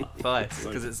 Vice,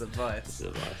 because it's a vice.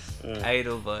 Edelweiss.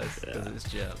 Edelweiss, because it's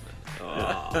German.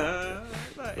 Oh,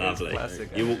 That is lovely. classic,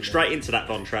 You walked actually. straight into that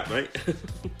Von Trapp, mate.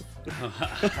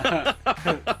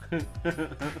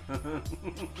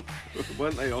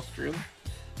 Weren't they Austrian?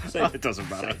 It doesn't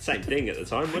matter. Same thing at the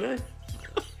time, weren't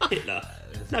they? Hitler.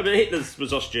 No, but Hitler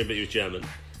was Austrian, but he was German.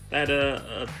 They had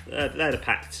a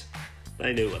pact.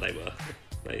 They knew what they were.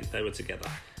 They were together.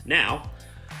 Now,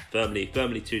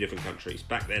 firmly two different countries.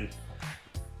 Back then,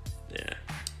 yeah.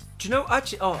 Do you know,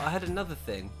 actually, I had another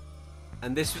thing,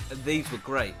 and these were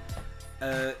great.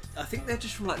 I think they're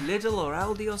just from like Lidl or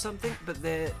Aldi or something, but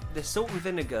they're salt and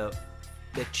vinegar.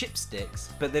 They're chipsticks,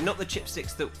 but they're not the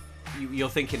chipsticks that you're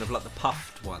thinking of, like the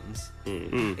puffed ones.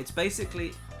 It's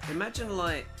basically, imagine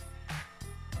like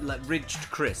ridged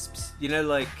crisps, you know,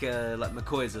 like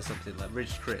McCoy's or something, like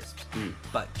ridged crisps,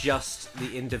 but just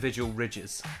the individual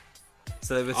ridges.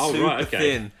 So they were super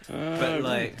thin, but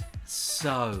like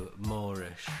so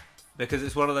Moorish, because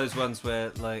it's one of those ones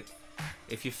where, like,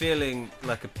 if you're feeling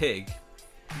like a pig,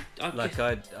 like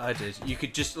I did, you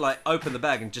could just like open the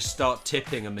bag and just start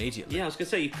tipping immediately. Yeah, I was gonna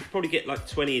say you could probably get like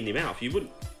 20 in your mouth. You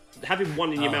wouldn't having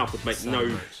one in your mouth would make so no.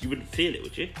 much. You wouldn't feel it,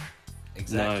 would you?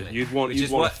 Exactly. No, you'd want Which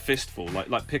is a what- fistful,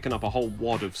 like picking up a whole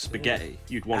wad of spaghetti.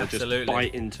 You'd want to just Absolutely.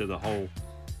 bite into the whole.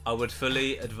 I would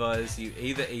fully advise you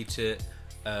either eat it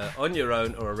on your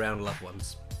own or around loved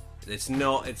ones. It's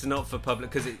not for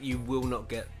public, because you will not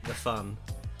get the fun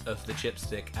of the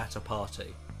chipstick at a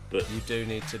party. But You do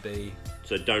need to be.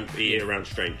 so don't eat it around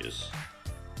strangers.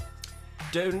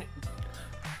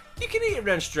 You can eat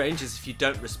around strangers if you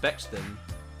don't respect them,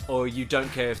 or you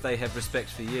don't care if they have respect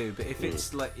for you. But if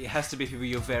it's like, it has to be people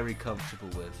you're very comfortable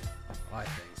with, I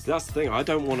think. That's the thing. I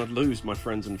don't want to lose my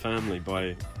friends and family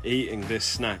by eating this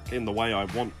snack in the way I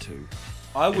want to.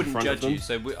 I wouldn't front of judge them? you,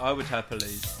 so I would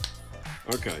happily.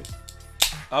 Okay.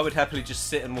 I would happily just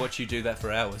sit and watch you do that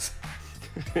for hours.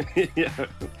 Yeah,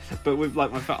 but with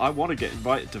like I want to get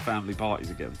invited to family parties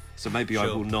again, so maybe I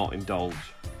Sure. will not indulge.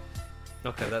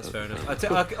 Okay, that's fair enough.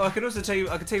 I can also tell you.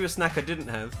 I can tell you a snack I didn't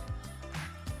have.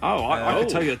 Oh, I could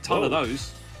tell you a ton of oh.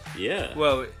 those. Yeah.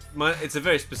 Well, it's a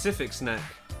very specific snack,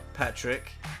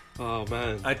 Patrick. Oh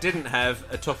man, I didn't have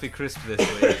a toffee crisp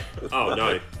this week. Oh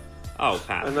no. Oh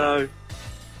Pat. I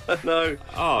know.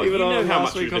 Oh, Even you know on how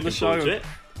last much week you're on the looking forward show. to it.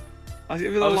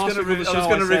 Even I though was last going week on the show to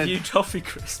I said- review toffee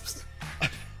crisps.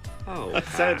 Oh, I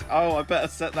said, oh, I better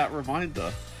set that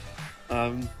reminder.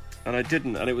 And I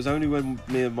didn't, and it was only when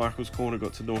me and Michael's Corner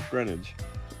got to North Greenwich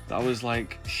that I was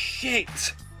like,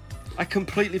 shit! I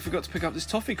completely forgot to pick up this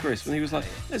toffee crisp. And he was like,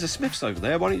 there's a Smith's over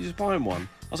there, why don't you just buy him one?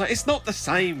 I was like, it's not the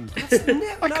same. I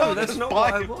can't that's just not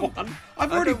buy what I him want. one.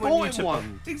 I've I already don't want you bought him to-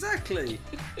 one. Exactly.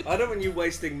 I don't want you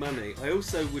wasting money. I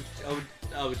also would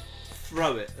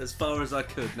throw it as far as I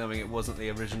could, knowing it wasn't the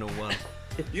original one.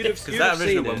 You'd have, Because you'd that have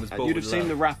original seen one it, was and bought you'd with have seen love.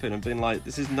 the wrapping and been like,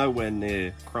 this is nowhere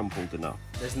near crumpled enough.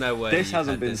 There's no way. This you've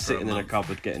hasn't had been this for sitting in a month.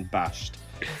 cupboard getting bashed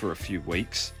for a few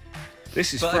weeks.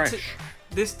 This is But fresh.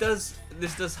 This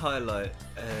does highlight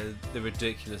the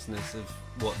ridiculousness of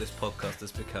what this podcast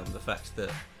has become. The fact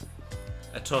that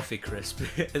a toffee crisp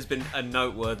has been a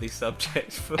noteworthy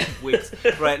subject for weeks.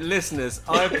 Right, listeners,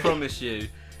 I promise you,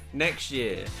 next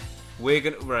year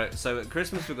so at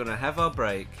Christmas we're gonna have our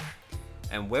break,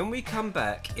 and when we come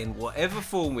back, in whatever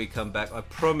form we come back, I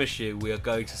promise you we are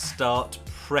going to start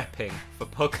prepping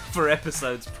for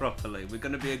episodes properly. We're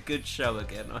going to be a good show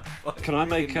again. Can I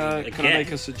make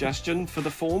a suggestion for the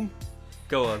form?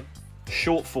 Go on.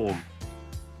 Short form.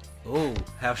 Oh,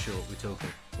 how short are we talking?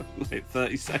 Like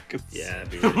 30 seconds. Yeah.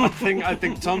 I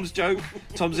think Tom's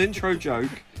intro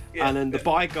joke, and then the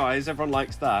bye guys, everyone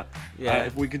likes that. Yeah.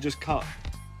 If we could just cut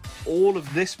all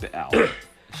of this bit out.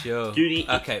 Sure. Do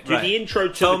the intro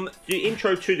to Tom, do the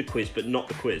intro to the quiz, but not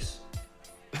the quiz.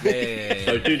 Yeah.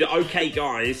 So do the okay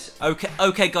guys.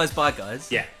 Okay, guys, bye,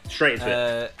 guys. Yeah, straight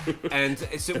into it. And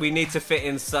so we need to fit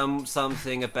in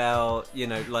something about,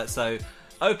 like, so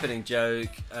opening joke,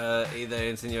 either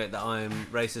insinuate that I'm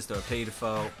racist or a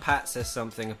paedophile. Pat says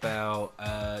something about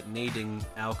needing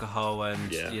alcohol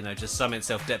and just something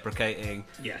self-deprecating.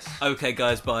 Yes. Okay,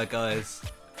 guys, bye, guys.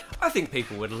 I think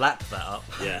people would lap that up.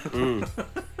 Yeah. And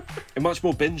much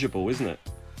more bingeable, isn't it?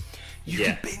 You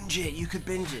could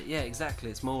binge it. Yeah,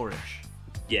 exactly. It's moreish.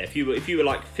 Yeah. If you were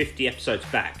like 50 episodes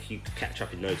back, you could catch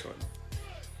up in no time.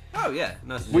 Oh yeah,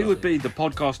 nice. We would be the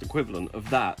podcast equivalent of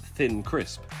that thin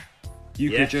crisp.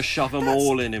 You could just shove them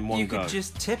all in one You go. could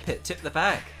just tip the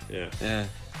bag. Yeah.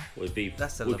 Would be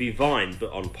Vine,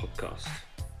 but on podcast.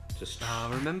 Just.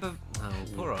 Remember? Oh,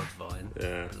 poor old Vine.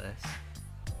 Yeah. Bless.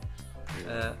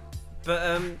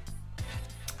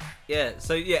 Yeah.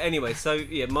 So yeah. Anyway,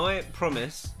 my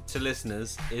promise to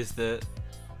listeners is that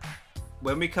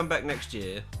when we come back next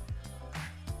year,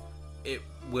 it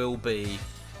will be.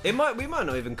 We might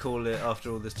not even call it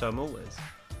After All This Time Always.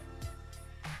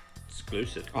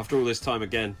 Exclusive. After all this time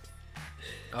again.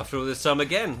 After All This Time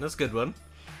Again. That's a good one.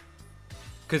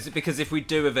 Because if we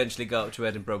do eventually go up to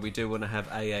Edinburgh, we do want to have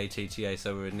AATTA,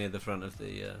 so we're near the front of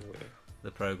the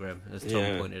programme, as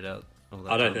Tom pointed out.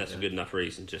 I don't think that's a good enough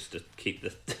reason just to keep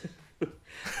the.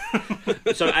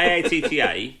 So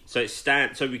AATTA. So it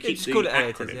stands. So we keep just the call it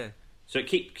acronym. AATTA, yeah. So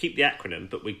keep the acronym,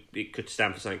 but it could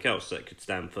stand for something else. So it could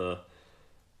stand for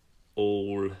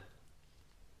All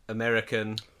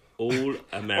American. All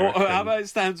American. Or how about it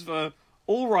stands for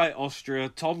All Right Austria,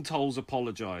 Tom Tolles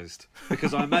apologised.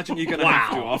 Because I imagine you're going to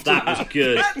have to after that was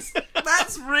good.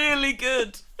 That's really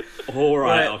good. All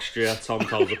right, Austria, Tom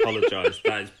Tolles apologised.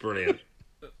 That is brilliant.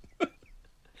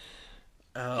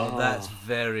 Oh, that's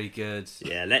very good.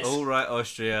 Yeah, let's. All right,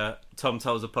 Austria. Tom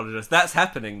Tolles apologised. That's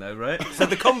happening though, right? So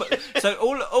the comma. So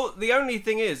all the only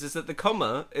thing is that the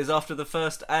comma is after the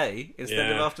first A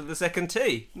instead of after the second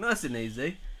T. Nice and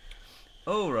easy.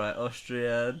 All right,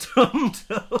 Austria. Tom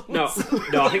Tolles. No,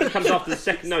 I think it comes after the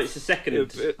second. No, it's the second.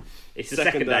 It's the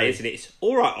second A, isn't it? It's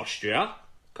all right, Austria,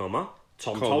 comma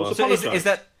Tom Tolles So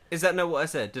apologised. is that not what I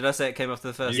said? Did I say it came after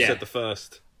the first? You said the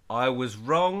first. I was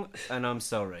wrong, and I'm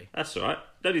sorry. That's all right.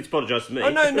 Don't need to apologise to me. Oh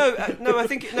no! I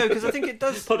think because I think it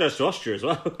does. Apologise to Austria as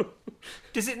well.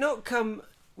 Does it not come?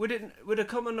 Would a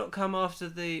comma not come after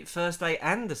the first A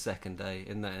and the second A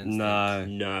in that instance?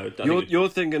 No. You're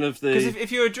thinking of the. Because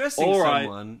if you're addressing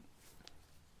someone,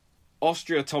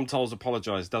 Austria, Tom Tolles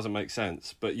apologised doesn't make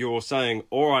sense. But you're saying,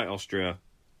 all right, Austria,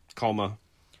 comma,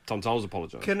 Tom Tolles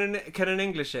apologised. Can an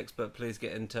English expert please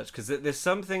get in touch? Because there's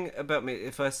something about me.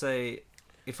 If I say.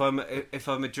 If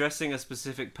I'm addressing a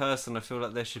specific person, I feel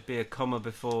like there should be a comma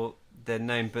before their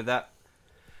name, but that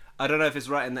I don't know if it's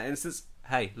right in that instance.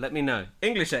 Hey, let me know.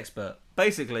 English expert,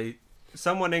 basically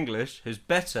someone English who's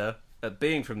better at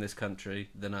being from this country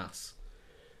than us.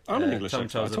 I'm an English Tom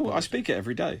expert. Tolles I speak it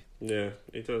every day. Yeah,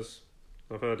 he does.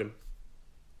 I've heard him.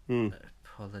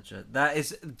 Apologise. That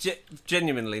is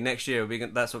genuinely next year.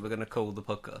 That's what we're going to call the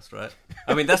podcast, right?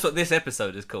 I mean, that's what this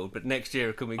episode is called. But next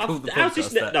year, can we call the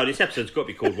podcast that? No, this episode's got to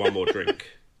be called One More Drink.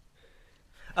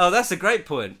 Oh, that's a great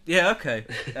point. Yeah, okay.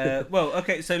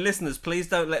 Okay. So, listeners, please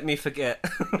don't let me forget.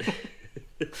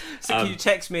 So, can you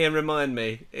text me and remind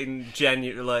me in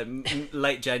January, like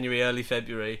late January, early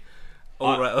February?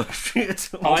 All right, Austria.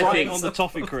 I think on the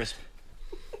toffee crisp.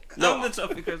 No, on the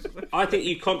topic. I think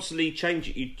you constantly change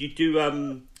it. You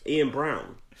do Ian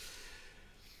Brown.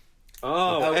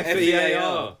 Oh,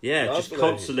 F-E-A-R. Yeah, just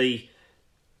constantly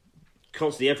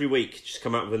every week, just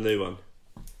come out with a new one.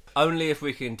 Only if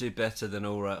we can do better than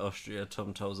All Right Austria,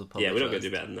 Tom Tolles apologised. Yeah, we're not going to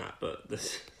do better than that, but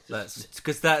that's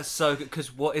because so good.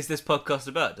 Because what is this podcast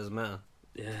about? Doesn't matter.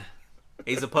 Yeah,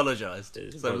 he's apologised,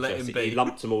 so let him be. He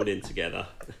lumped them all in together.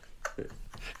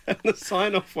 And the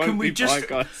sign-off won't Can we be just- bye,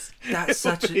 guys. That's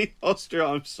such It'll be Austria,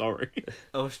 I'm sorry.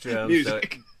 Austria.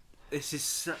 Music. This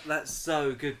is that's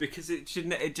so good because it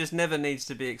just never needs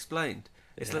to be explained.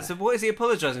 It's like, so what is he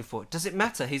apologising for? Does it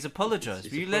matter? He's apologised.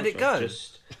 Will you let it go?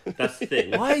 That's the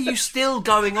thing. Why are you still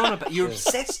going on about? You're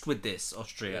obsessed with this,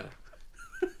 Austria.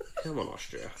 Come on,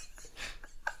 Austria.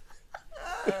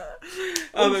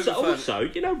 Oh, Also,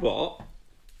 you know what?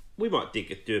 We might do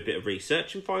a bit of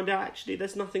research and find out actually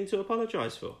there's nothing to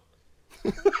apologise for.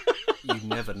 You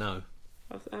never know.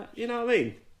 You know what I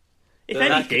mean? If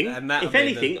That'll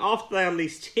anything, after they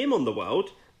unleashed him on the world,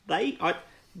 they're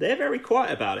very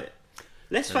quiet about it.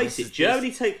 Let's face it,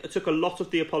 Germany took a lot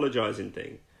of the apologising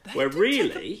thing. Where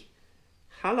really,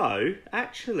 hello,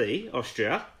 actually,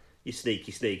 Austria, you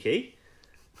sneaky,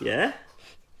 yeah?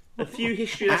 A few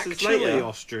history lessons later.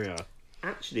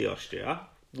 Actually, Austria,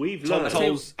 we've learned.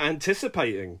 Tom's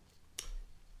anticipating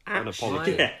an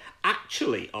apology. Yeah,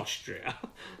 actually, Austria.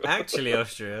 Actually,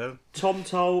 Austria. Tom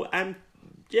Toll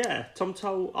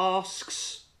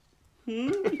asks.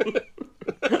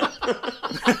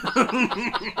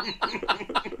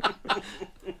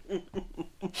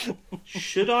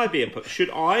 Should I be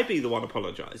the one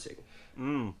apologising?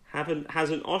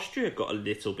 Hasn't Austria got a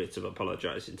little bit of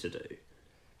apologising to do?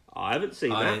 I haven't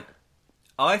seen that.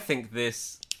 I think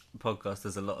this podcast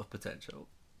has a lot of potential.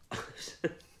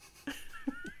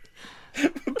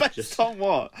 Based on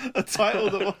what? A title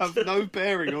that will have no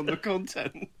bearing on the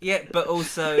content. Yeah, but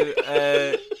also,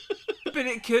 but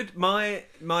it could. My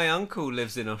uncle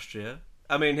lives in Austria.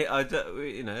 I mean,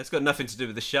 it's got nothing to do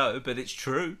with the show, but it's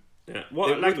true. Yeah. What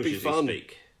It would language be does fun. he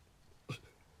speak?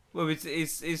 Well,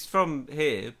 he's from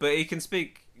here, but he can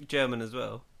speak German as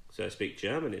well. So they speak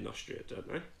German in Austria,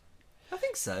 don't they? I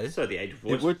think so. So the age of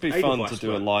voice. It would be Age of fun Voice to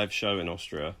do a work. live show in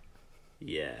Austria.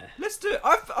 Yeah. Let's do it.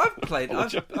 I've played.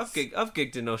 I've Apologise.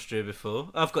 gigged in Austria before.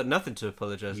 I've got nothing to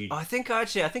apologise. I think I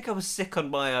was sick on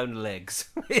my own legs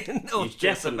in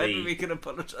Austria, so maybe definitely- we can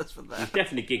apologise for that. You've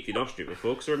definitely gigged in Austria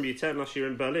before, because I remember you telling us you were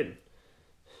in Berlin.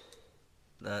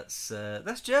 That's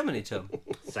Germany, Tom.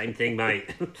 Same thing, mate.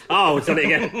 Oh, it's done it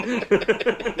again.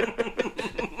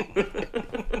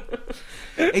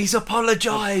 He's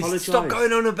apologised. Stop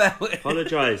going on about it.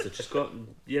 Apologise. I've just got,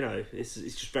 it's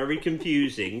just very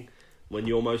confusing when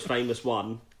your most famous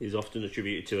one is often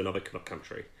attributed to another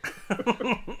country.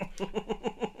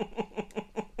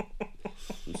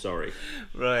 I'm sorry.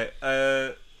 Right.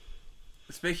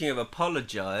 Speaking of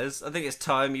apologise, I think it's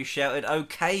time you shouted,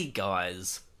 "Okay,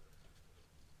 guys."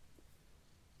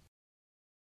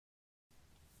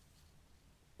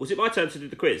 Was it my turn to do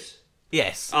the quiz?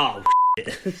 Yes. Oh,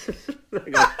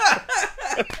 hang on.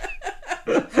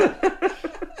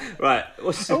 Right.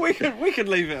 We can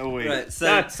leave it a week. Right.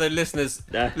 So listeners,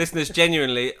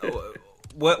 genuinely,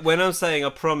 when I'm saying I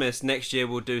promise next year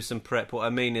we'll do some prep, what I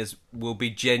mean is we'll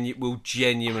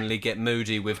genuinely get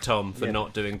moody with Tom for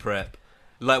not doing prep.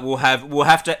 Like we'll go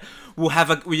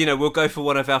for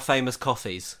one of our famous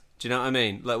coffees. Do you know what I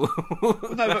mean? Like,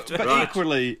 But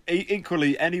equally,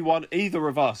 either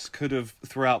of us could have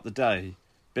throughout the day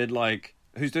been like,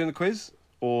 "Who's doing the quiz?"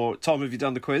 Or "Tom, have you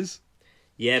done the quiz?"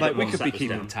 Yeah, Like but we once could that be was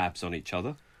keeping down. tabs on each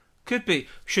other. could be.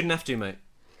 Shouldn't have to, mate.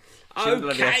 Shouldn't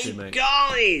bloody have to, Okay, mate.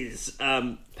 guys.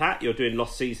 Pat, you're doing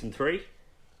Lost Season 3.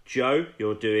 Joe,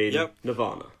 you're doing Yep.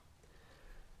 Nirvana.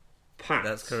 Pat,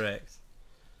 That's correct.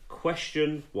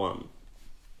 Question 1.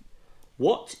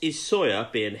 What is Sawyer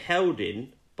being held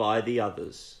in by the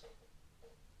others?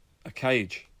 A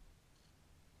cage,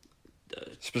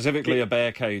 specifically a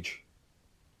bear cage,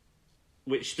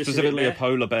 Which specifically a bear?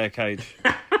 polar bear cage.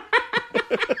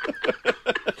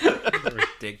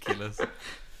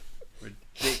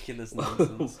 Ridiculous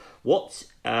nonsense. What?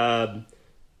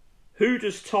 Who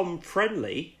does Tom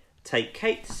Friendly take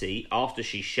Kate to see after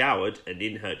she showered and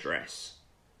in her dress?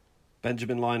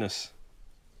 Benjamin Linus.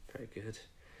 Very good.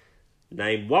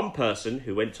 Name one person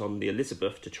who went on the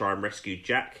Elizabeth to try and rescue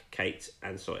Jack, Kate,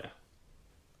 and Sawyer.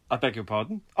 I beg your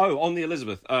pardon. Oh, on the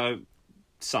Elizabeth.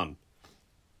 Son.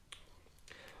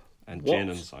 And What? Jin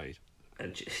and Said.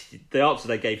 And the answer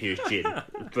they gave you is gin,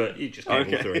 but you just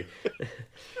gave all three.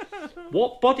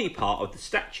 What body part of the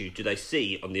statue do they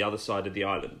see on the other side of the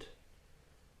island?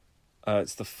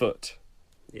 It's the foot.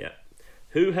 Yeah.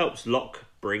 Who helps Locke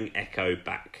bring Echo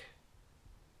back?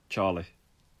 Charlie.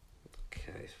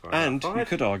 Okay, it's 5 And, out of you 5.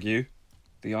 could argue,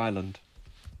 the island.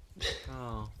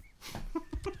 Oh.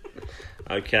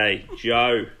 Okay,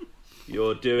 Joe,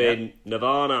 you're doing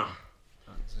Nirvana.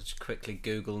 Just quickly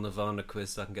Google Nirvana quiz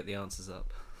so I can get the answers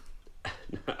up.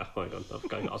 Oh, hang on,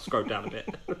 I'll scroll down a bit.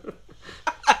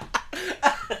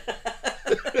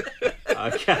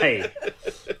 Okay.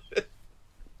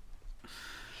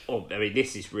 Oh, I mean,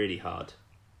 this is really hard.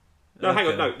 No, hang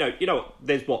on, no. You know what?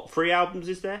 There's 3 albums?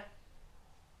 Is there?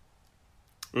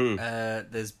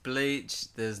 There's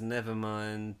Bleach. There's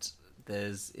Nevermind.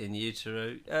 There's In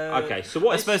Utero. Okay, so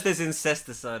what? I suppose there's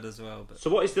Incesticide as well. But So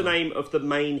what is the name of the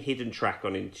main hidden track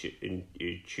on in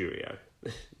Cheerio?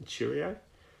 Cheerio?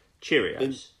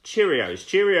 Cheerios.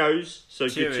 So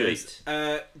good to eat.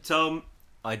 Tom,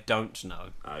 I don't know.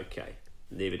 Okay,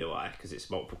 neither do I, because it's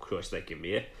multiple choice they give me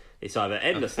here. It's either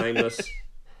Endless Nameless,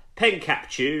 Pen Cap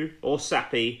Chew, or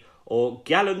Sappy, or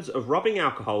gallons of rubbing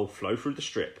alcohol flow through the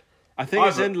strip. I think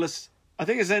it's endless. I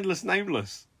think it's Endless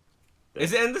Nameless.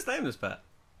 Is it Endless Nameless, Pat?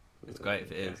 It's great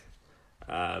if it is.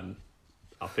 I'll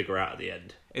figure out at the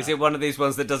end. Is it one of these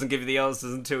ones that doesn't give you the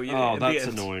answers until you? Oh, at the that's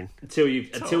end? annoying.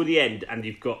 Until the end, and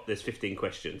there's 15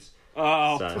 questions.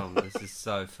 Oh, So, Tom, this is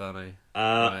so funny.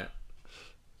 no.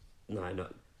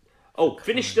 Oh,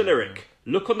 finish the lyric.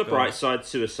 Look on the bright side,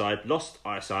 suicide, lost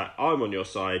eyesight, I'm on your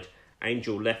side,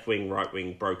 angel, left wing, right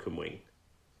wing, broken wing.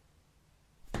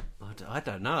 I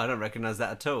don't know. I don't recognise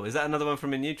that at all. Is that another one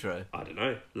from In Utero? I don't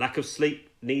know. Lack of sleep,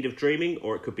 need of dreaming,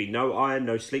 or it could be no iron,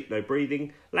 no sleep, no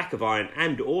breathing, lack of iron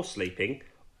and or sleeping,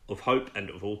 of hope and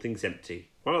of all things empty.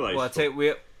 One of those. Well, I tell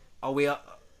you,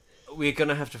 we're going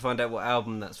to have to find out what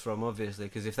album that's from, obviously,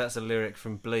 because if that's a lyric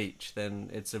from Bleach, then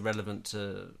it's irrelevant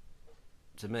to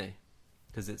me.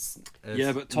 Because it's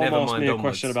yeah, but Tom asked me a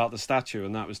question about the statue,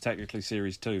 and that was technically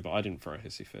Series 2, but I didn't throw a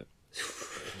hissy fit.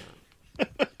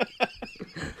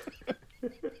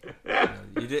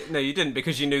 No, you didn't,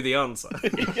 because you knew the answer.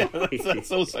 Yeah,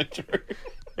 that's also true.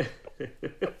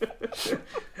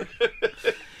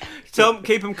 Tom,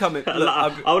 keep them coming. Look,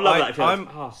 I would love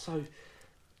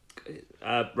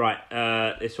that.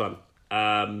 Right, this one.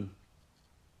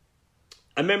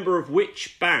 A member of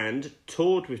which band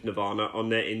toured with Nirvana on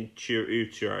their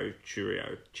Cheerios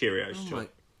tour?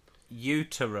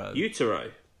 Utero.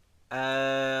 Utero.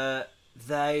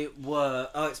 They were...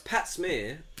 Oh, it's Pat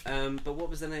Smear. But what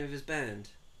was the name of his band?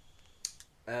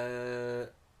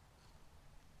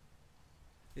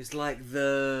 It's like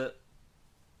the...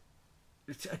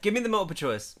 Give me the multiple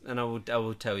choice, and I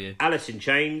will tell you. Alice in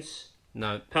Chains.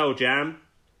 No. Pearl Jam.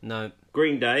 No.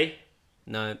 Green Day.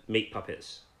 No. Meat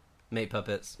Puppets. Meat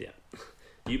Puppets. Yeah.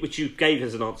 Which you gave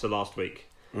as an answer last week.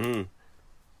 Mm.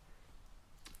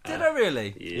 Did I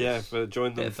really? Yes. Yeah,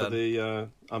 joined them for the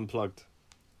Unplugged.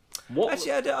 What?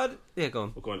 Actually, yeah, go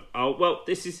on. Go on. Oh, well,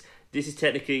 this is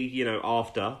technically,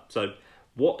 after. So,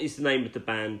 what is the name of the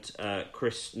band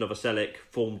Chris Novoselic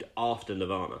formed after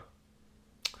Nirvana?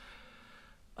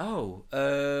 Oh,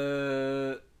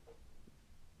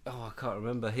 I can't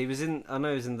remember. I know he was in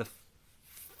the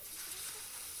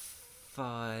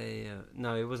Fire.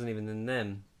 No, he wasn't even in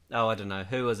them. Oh, I don't know.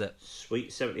 Who was it?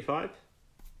 Sweet 75?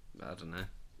 I don't know.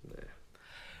 Yeah.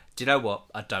 Do you know what?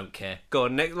 I don't care. Go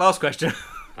on, next, last question.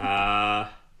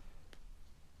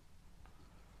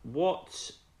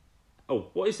 What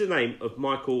is the name of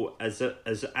Michael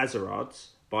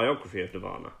Azerrad's biography of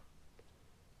Nirvana?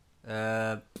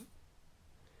 I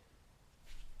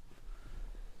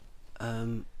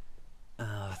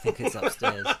think it's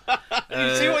upstairs.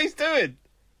 You see what he's doing?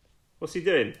 What's he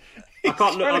doing? He's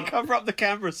trying to cover up the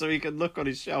camera so he can look on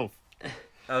his shelf.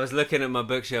 I was looking at my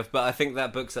bookshelf, but I think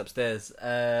that book's upstairs.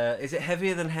 Is it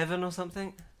Heavier Than Heaven or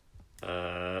something?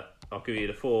 I'll give you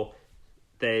the 4.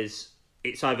 It's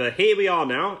either Here We Are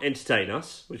Now, Entertain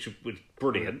Us, which was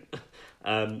brilliant.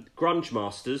 Grunge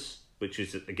Masters, which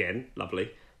is, again,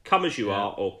 lovely. Come As You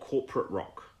Are, or Corporate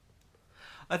Rock.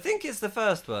 I think it's the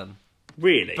first one.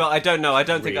 Really? But I don't know. I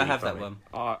don't think I Really have funny. that one.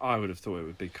 I would have thought it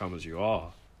would be Come As You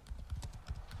Are.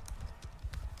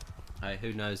 Hey,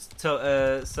 who knows?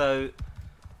 So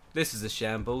this is a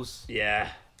shambles.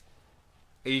 Yeah.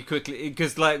 Are you quickly...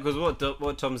 Because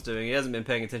what Tom's doing, he hasn't been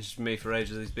paying attention to me for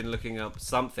ages. He's been looking up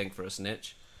something for a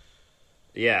snitch.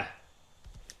 Yeah.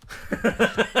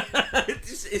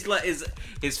 It's like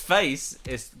his face,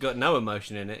 it's got no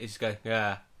emotion in it. He's just going,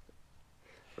 yeah.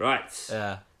 Right.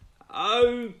 Yeah.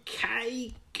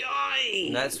 Okay,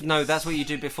 guys. That's what you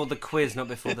do before the quiz, not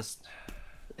before the...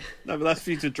 No, but that's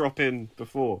for you to drop in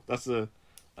before. That's an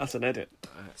edit.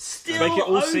 Still Make it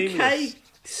all okay. seamless.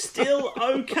 Still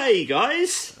okay,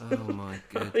 guys. Oh my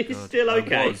god. Are you still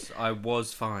okay? I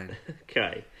was fine.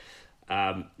 Okay.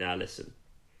 Now listen.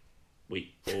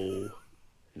 We all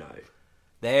know.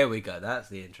 There we go. That's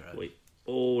the intro. We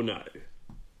all know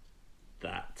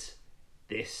that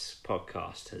this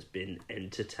podcast has been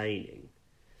entertaining.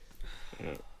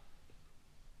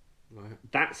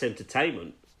 That's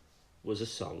entertainment was a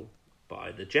song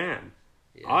by The Jam.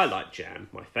 Yes. I like jam.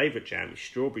 My favourite jam is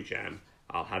strawberry jam.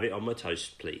 I'll have it on my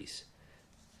toast, please.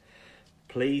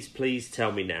 Please, Please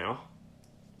Tell Me Now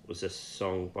was a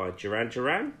song by Duran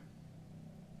Duran.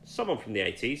 Someone from the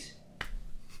 80s.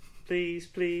 Please,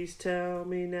 please tell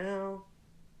me now.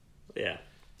 Yeah.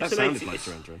 That It's an sounded 80s like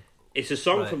Duran Duran. It's a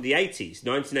song Right. from the 80s.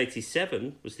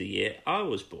 1987 was the year I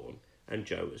was born, and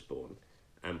Joe was born,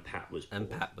 and Pat was born. And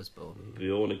Pat was born.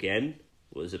 Born Again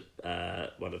was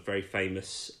one of a very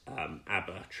famous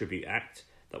ABBA tribute act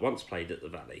that once played at the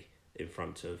Valley in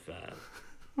front of,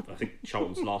 I think,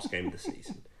 Charlton's last game of the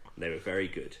season. And they were very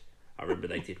good. I remember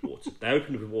they did They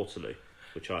opened with Waterloo,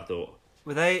 which I thought...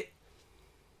 Were they?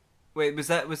 Wait, was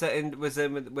that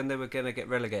when they were going to get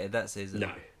relegated that season?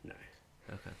 No.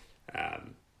 Okay.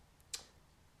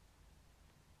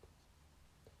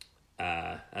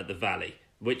 At the Valley,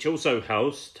 which also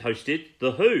hosted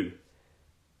The Who.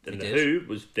 And The Who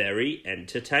was very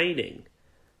entertaining.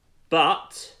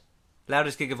 But...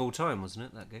 Loudest gig of all time, wasn't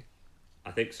it, that gig?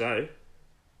 I think so.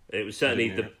 It was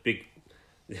certainly I the didn't big...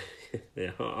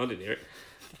 yeah, I didn't hear it.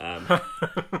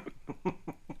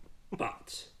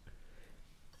 But...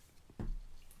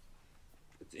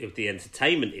 With the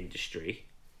entertainment industry,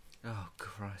 Oh,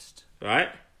 Christ. right?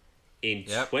 In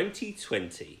Yep.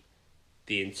 2020,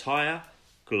 the entire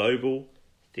global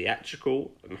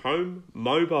theatrical and home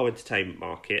mobile entertainment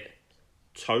market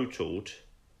totaled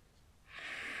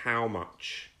how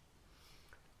much?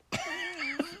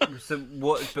 So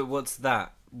what? But what's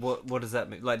that? What does that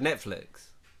mean? Like Netflix?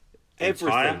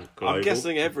 Everything. I'm global-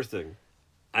 guessing everything.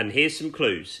 And here's some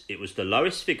clues. It was the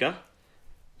lowest figure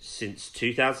since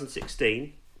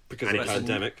 2016 Because And of the it's-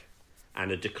 pandemic.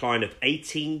 and a decline of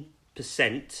 18%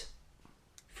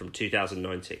 from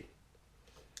 2019.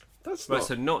 That's Right. not...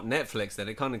 So not Netflix then.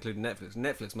 It can't include Netflix.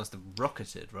 Netflix must have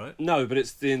rocketed, right? No, but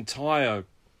it's the entire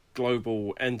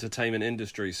global entertainment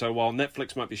industry. So while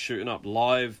Netflix might be shooting up,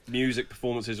 live music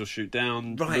performances will shoot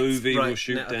down, Right, movie will right.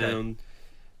 shoot No, okay. down.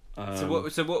 So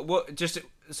what? Just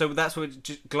so that's what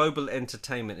global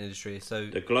entertainment industry. So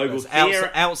The global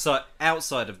that's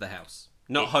outside of the house,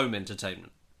 not home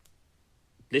entertainment.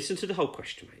 Listen to the whole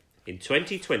question, mate. In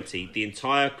 2020, the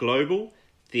entire global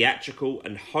theatrical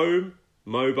and home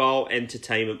mobile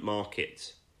entertainment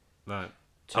market Right. I'm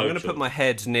Total. going to put my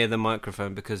head near the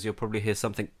microphone because you'll probably hear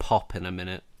something pop in a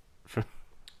minute.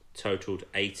 totaled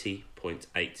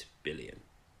 80.8 billion.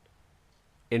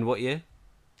 In what year?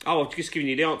 Oh, I've just given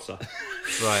you the answer.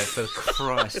 Right, for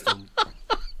Christ.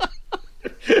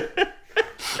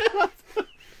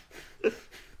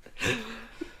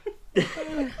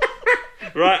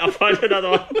 Right, I'll find another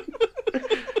one.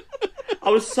 I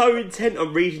was so intent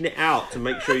on reading it out to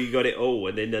make sure you got it all,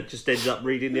 and then I just ended up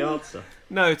reading the answer.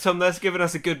 No, Tom, that's given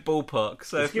us a good ballpark.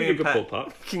 So Let's if give me you a and good Pat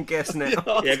ballpark. can guess now.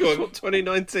 Yeah, go on. What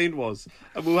 2019 was,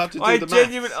 and we'll have to do I the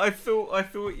genuinely, maths. I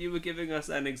thought you were giving us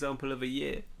an example of a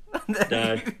year. And then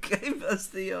No. you gave us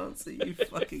the answer, you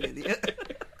fucking idiot.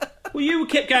 Well, you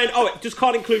kept going, oh, it just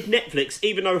can't include Netflix,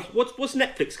 even though... What's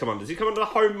Netflix come under? Does it come under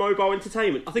home mobile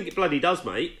entertainment? I think it bloody does,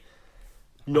 mate.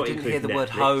 Not I didn't include hear the word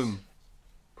Netflix. home.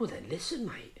 Well, then listen,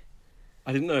 mate.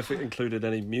 I didn't know if it included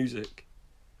any music.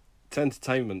 It's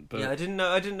entertainment, but Yeah, I didn't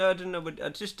know. I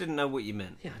just didn't know what you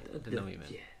meant. Yeah, I didn't know what you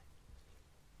meant. Yeah.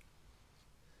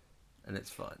 And it's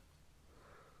fine.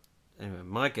 Anyway,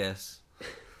 my guess,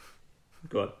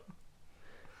 Go on.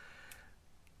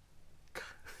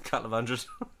 couple of hundred.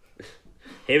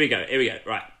 Here we go.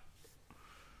 Right.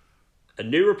 A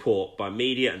new report by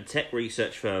media and tech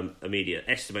research firm Amedia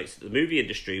estimates that the movie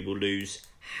industry will lose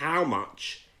how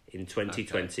much in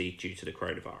 2020 due to the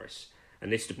coronavirus.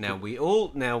 And this Now we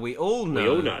all know. we all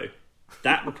know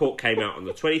that report came out on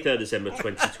the 23rd December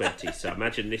 2020. So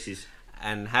imagine this is...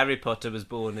 And Harry Potter was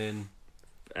born in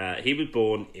he was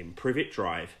born in Privet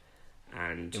Drive,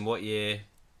 and what year?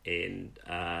 in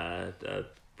a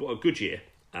good year.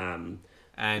 And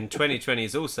 2020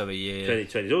 is also a year.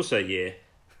 2020 is also a year,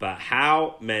 but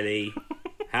how much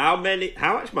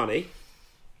money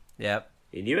Yep.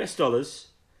 in US dollars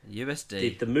USD.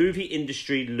 did the movie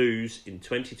industry lose in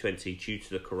 2020 due to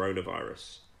the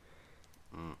coronavirus?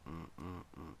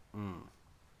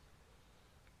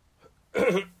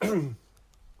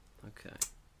 Okay.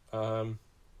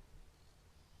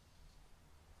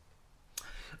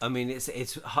 I mean, that's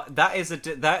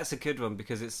a good one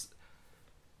because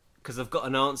I've got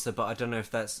an answer, but I don't know if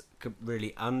that's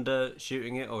really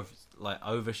undershooting it or if it's like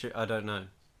overshoot. I don't know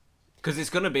because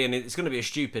it's gonna be a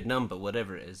stupid number,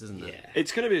 whatever it is, isn't it? Yeah.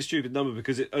 it's going to be a stupid number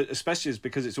because especially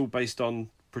because it's all based on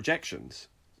projections.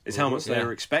 It's how much Yeah.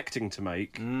 they're expecting to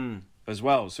make as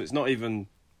well. So it's not even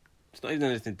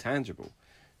anything tangible.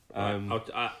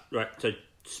 Right, so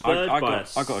spurred by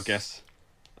I got a guess.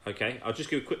 Okay, I'll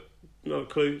just give a quick Another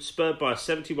clue. Spurred by a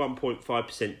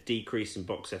 71.5% decrease in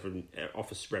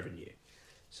office revenue.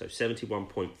 So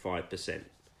 71.5%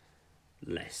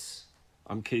 less.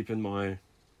 I'm keeping my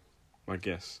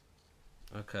guess.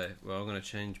 Okay, well, I'm going to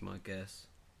change my guess.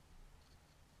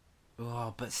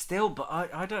 Oh, but still,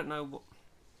 I don't know what...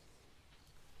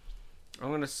 I'm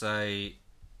going to say...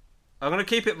 I'm going to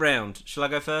keep it round. Shall I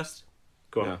go first?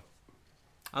 Go on. Yeah.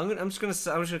 I'm just going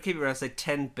to keep it around and say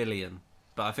 10 billion.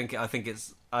 But I think I'm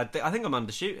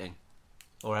undershooting.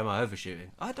 Or am I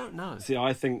overshooting? I don't know. See,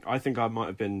 I think I might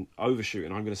have been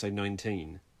overshooting. I'm going to say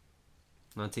 19.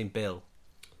 19 bill.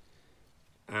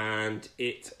 And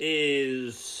it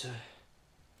is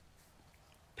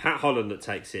Pat Holland that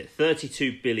takes it.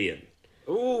 32 billion.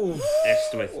 Ooh.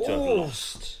 Estimated to have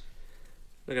lost.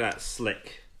 Look at that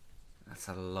slick. That's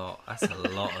a lot. That's a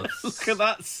lot of... Look at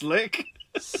that slick.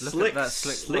 Look at that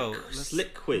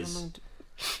Slick quiz.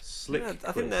 Slick Yeah,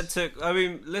 I think that took... I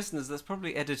mean, listeners, that's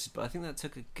probably edited, but I think that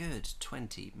took a good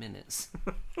 20 minutes.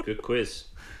 Good quiz.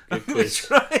 Good quiz.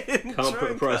 Try Can't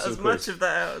put a price on as quiz. much of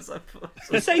that out as I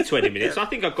possibly... I say 20 minutes. I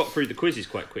think I got through the quizzes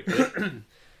quite quickly. Do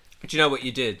you know what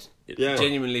you did? Yeah.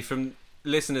 Genuinely, from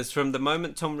listeners, from the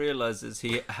moment Tom realises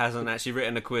he hasn't actually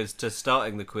written a quiz to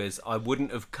starting the quiz, I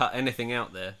wouldn't have cut anything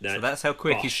out there. No. So that's how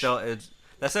quick he Bosh. started.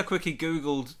 That's how quick he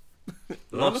Googled I'm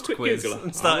a Lost quick Quiz Googler.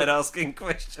 and started asking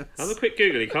questions. I'm a quick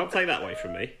Google. You can't take that away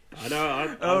from me. I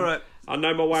know. All right. I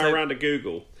know my way So- around a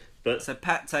Google. But So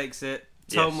Pat takes it.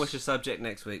 Tom, Yes. what's your subject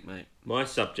next week, mate? my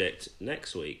subject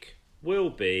next week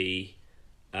will be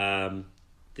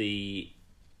the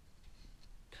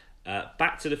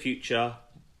Back to the Future.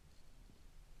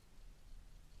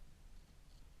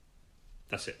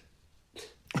 That's it.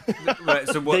 Right.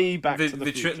 So what? The Back to the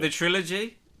Future. The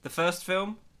trilogy, the first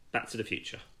film. Back to the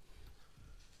Future.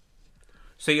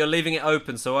 So you're leaving it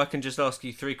open, so I can just ask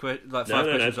you five questions no, on Back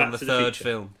the to the third Future.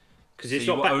 film. Because So it's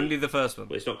you not want only the first one.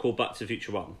 Well, it's not called Back to the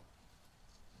Future 1.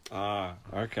 Ah,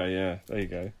 okay, yeah. There you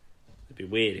go. It'd be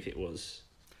weird if it was.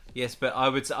 Yes, but I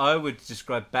would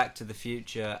describe Back to the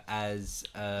Future as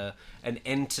an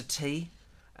entity,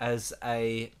 as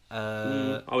a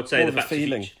I would say More the of a Back to the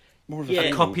feeling. Future. More of a Yeah.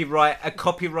 feeling. a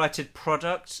copyrighted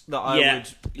product that I Yeah.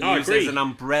 would I use agree. as an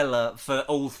umbrella for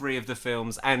all three of the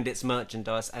films and its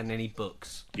merchandise and any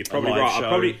books. You're probably live right. show. I'd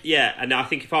probably and I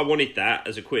think if I wanted that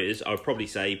as a quiz, I would probably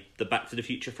say the Back to the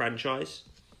Future franchise.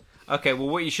 Okay, well,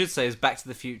 what you should say is Back to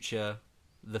the Future,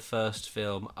 the first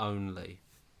film only.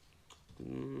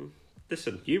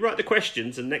 Listen, you write the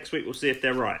questions, and next week we'll see if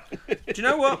they're right. Do you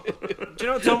know what?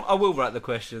 Tom? I will write the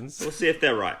questions. We'll see if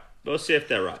they're right. We'll see if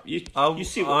they're right. You see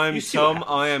what you see what Tom.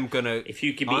 I happens. am gonna. If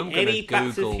you give me I'm gonna any Back to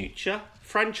the Google- Future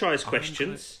franchise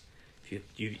questions,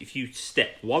 if you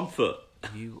step 1 foot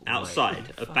You outside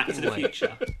wait. of Back to the Fucking wait.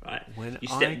 Future, right? When you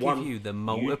I step give one, you the you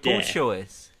multiple dare.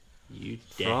 choice You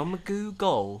dare. from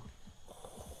Google,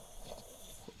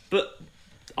 But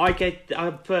I gave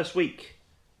first week.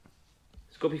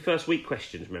 It's got to be first week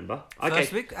questions. Remember,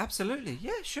 first week, absolutely,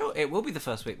 yeah, sure, it will be the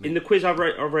first week. in the quiz I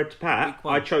read to Pat, Week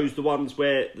one. I chose the ones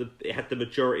where it had the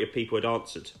majority of people had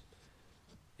answered.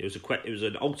 It was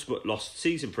an ultimate Lost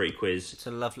season pre-quiz.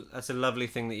 That's a lovely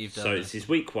thing that you've done. So there. this is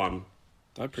week 1.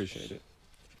 I appreciate it.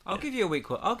 I'll give you a week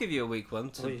one. I'll give you a week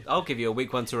one. Oh, yeah. I'll give you a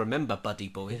week one to remember, buddy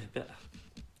boy. Better.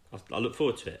 I look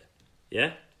forward to it.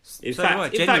 Yeah. In So do I,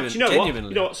 fact, you know what? genuinely.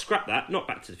 You know what? Scrap that. Not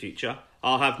Back to the Future.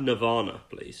 I'll have Nirvana,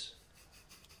 please.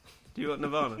 Do you want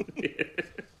Nirvana?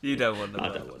 You don't want I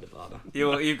Nirvana. don't want Nirvana.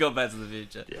 You've got Back to the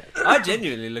Future. Yeah. I'm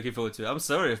genuinely looking forward to it. I'm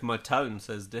sorry if my tone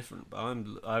says different, but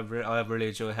I really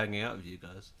enjoy hanging out with you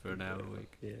guys for an hour a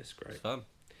week. Yeah, it's great. It's fun.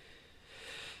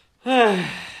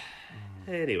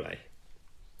 Anyway,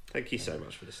 thank you so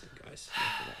much for listening, guys.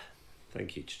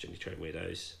 Thank you to Jenny Train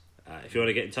Weirdos. If you want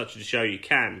to get in touch with the show, you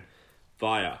can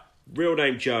via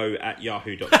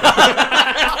realnamejoe@yahoo.com.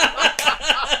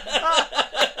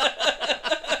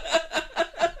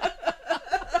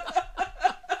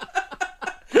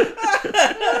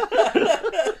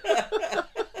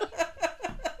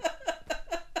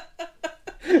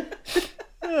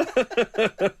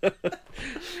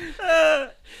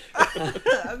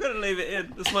 I'm gonna leave it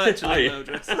in. That's my actual Oh, yeah. email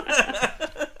address.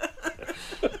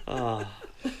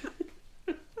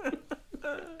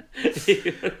 If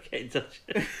you want to get in touch,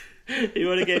 if you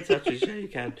want to get in touch with the show, you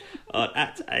can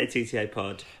at ATTA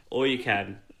Pod, or you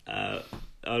can at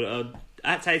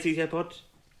ATTA Pod.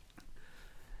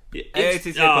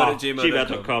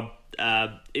 ATTApod@gmail.com.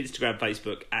 Instagram,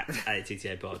 Facebook at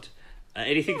ATTA Pod.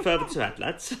 Anything further to add,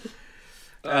 lads?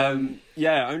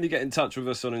 Yeah, only get in touch with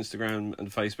us on Instagram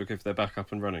and Facebook if they're back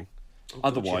up and running.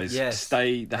 Otherwise, Yes.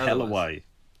 stay the hell Otherwise. away.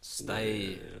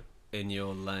 Stay in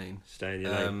your lane. Stay in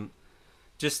your lane.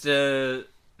 Just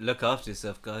look after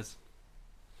yourself, guys.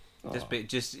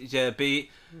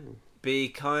 Be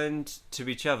kind to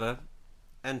each other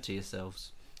and to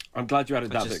yourselves. I'm glad you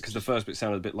added that bit because the first bit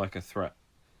sounded a bit like a threat.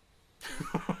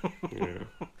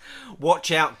 Watch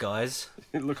out, guys.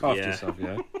 Look after yourself,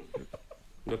 yeah.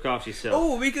 Look after yourself.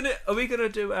 Oh, are we gonna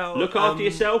do our Look after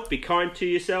yourself. Be kind to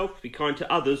yourself. Be kind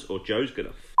to others, or Joe's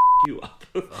gonna you up.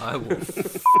 I will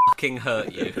fucking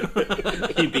hurt you.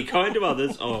 You be kind to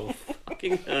others, or I'll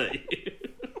fucking hurt you.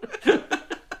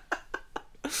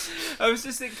 I was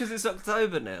just thinking because it's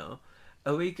October now.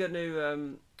 Are we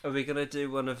gonna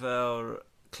do one of our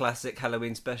classic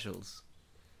Halloween specials?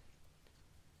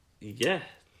 Yeah.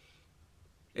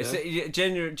 It's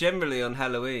generally on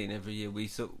Halloween every year we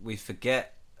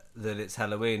forget that it's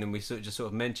Halloween and we just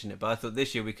mention it. But I thought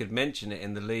this year we could mention it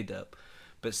in the lead up,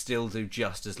 but still do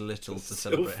just as little to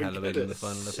celebrate Halloween in the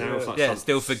final episode.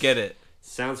 Still forget it.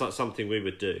 Sounds like something we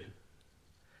would do.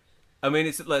 I mean,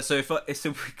 it's like so.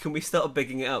 Can we start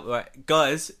bigging it up, right,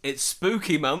 guys? It's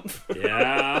spooky month.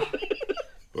 Yeah,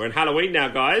 we're in Halloween now,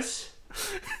 guys.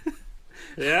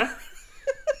 Yeah,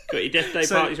 got your Death Day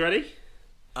parties ready?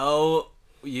 Oh,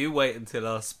 you wait until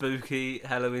our spooky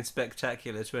Halloween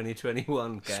spectacular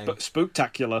 2021 gang.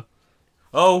 Spooktacular.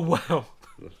 Oh wow!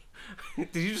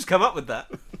 Did you just come up with that?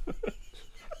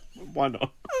 Why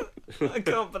not? I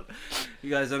can't. But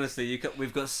you guys, honestly,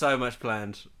 we've got so much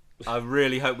planned. I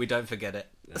really hope we don't forget it.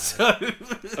 No.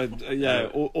 So,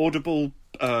 audible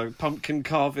pumpkin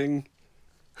carving.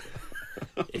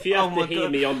 If you have to hear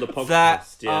me on the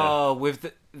podcast,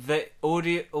 with the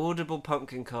audible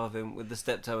pumpkin carving with the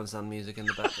Steptoe and Son music in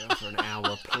the background for an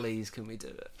hour, please, can we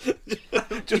do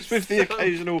it? Just with the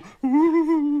occasional.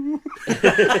 And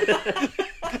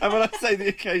when I say the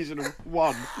occasional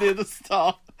one near the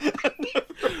start.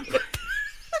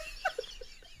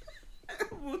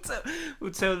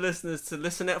 We'll tell listeners to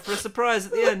listen out for a surprise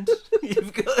at the end.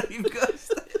 You've got.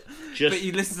 But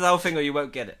you listen to the whole thing, or you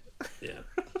won't get it. Yeah.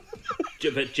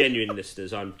 But genuine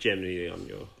listeners, I'm genuinely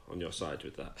on your side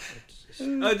with that.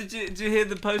 Oh, did you hear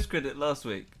the post credit last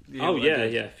week?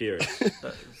 Furious.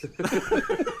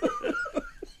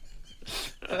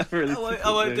 I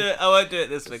won't do it. I won't do it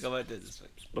this week. My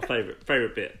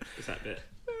favourite bit is that bit.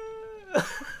 I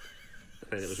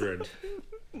think it was ruined.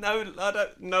 No, I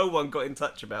don't. No one got in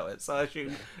touch about it, so I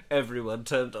assume everyone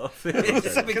turned off.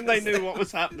 Because they knew what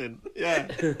was happening. Yeah.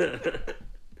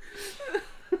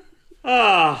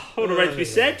 All the rest to be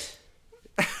said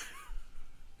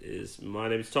is my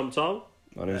name is Tom Toll.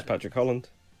 My name is Patrick Holland.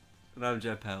 And I'm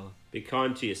Joe Powell. Be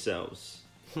kind to yourselves.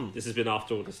 This has been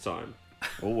After All This Time.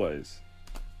 Always.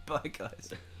 Bye,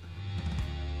 guys.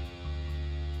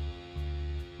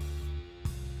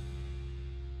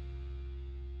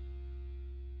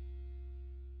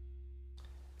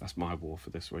 That's my war for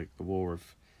this week. The war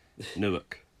of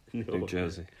Newark, New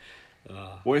Jersey.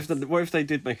 What if they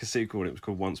did make a sequel and it was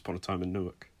called Once Upon a Time in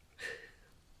Newark?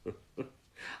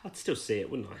 I'd still see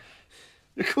it, wouldn't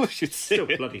I? Of course you'd see Still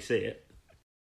it. bloody see it.